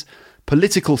science,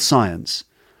 political science,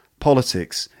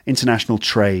 politics, international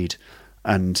trade,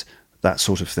 and that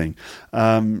sort of thing.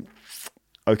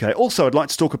 Okay. Also, I'd like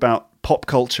to talk about pop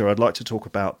culture. I'd like to talk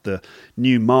about the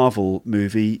new Marvel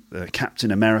movie,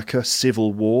 Captain America: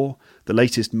 Civil War, the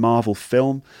latest Marvel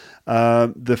film.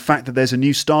 The fact that there's a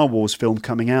new Star Wars film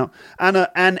coming out,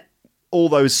 and all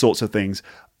those sorts of things.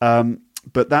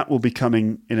 But that will be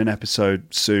coming in an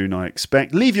episode soon, I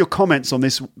expect. Leave your comments on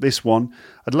this one.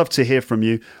 I'd love to hear from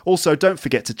you. Also, don't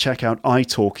forget to check out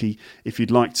italki if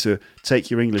you'd like to take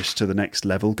your English to the next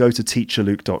level. Go to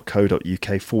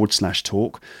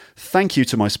teacherluke.co.uk/talk. Thank you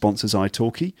to my sponsors,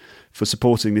 italki, for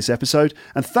supporting this episode.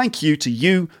 And thank you to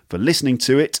you for listening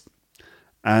to it.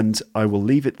 And I will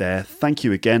leave it there. Thank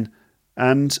you again.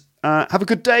 And have a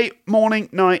good day, morning,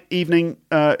 night, evening,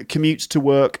 commute to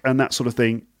work and that sort of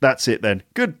thing. That's it then.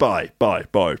 Goodbye. Bye.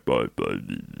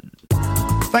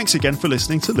 Thanks again for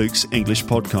listening to Luke's English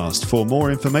podcast. For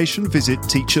more information, visit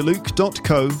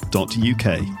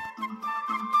teacherluke.co.uk.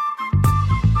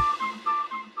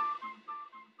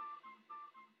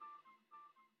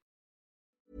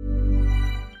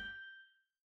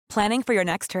 Planning for your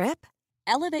next trip?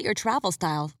 Elevate your travel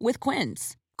style with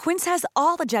Quince. Quince has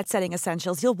all the jet-setting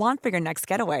essentials you'll want for your next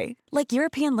getaway, like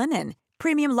European linen,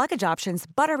 premium luggage options,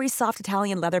 buttery soft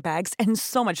Italian leather bags, and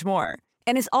so much more.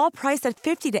 And is all priced at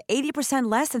 50 to 80%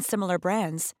 less than similar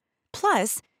brands.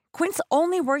 Plus, Quince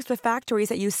only works with factories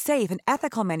that use safe and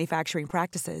ethical manufacturing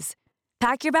practices.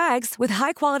 Pack your bags with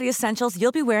high-quality essentials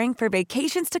you'll be wearing for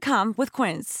vacations to come with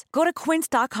Quince. Go to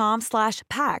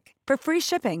quince.com/pack for free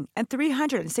shipping and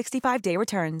 365-day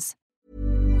returns.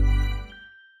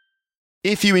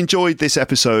 If you enjoyed this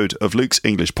episode of Luke's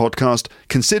English Podcast,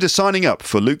 consider signing up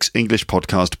for Luke's English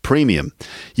Podcast Premium.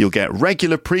 You'll get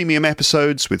regular premium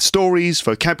episodes with stories,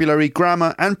 vocabulary,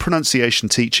 grammar, and pronunciation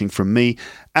teaching from me,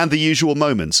 and the usual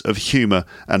moments of humour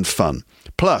and fun.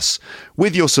 Plus,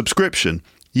 with your subscription,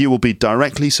 you will be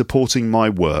directly supporting my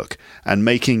work and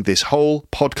making this whole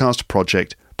podcast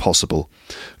project possible.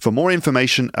 For more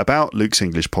information about Luke's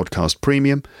English Podcast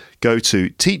Premium, go to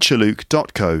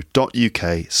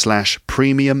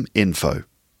teacherluke.co.uk/premium info.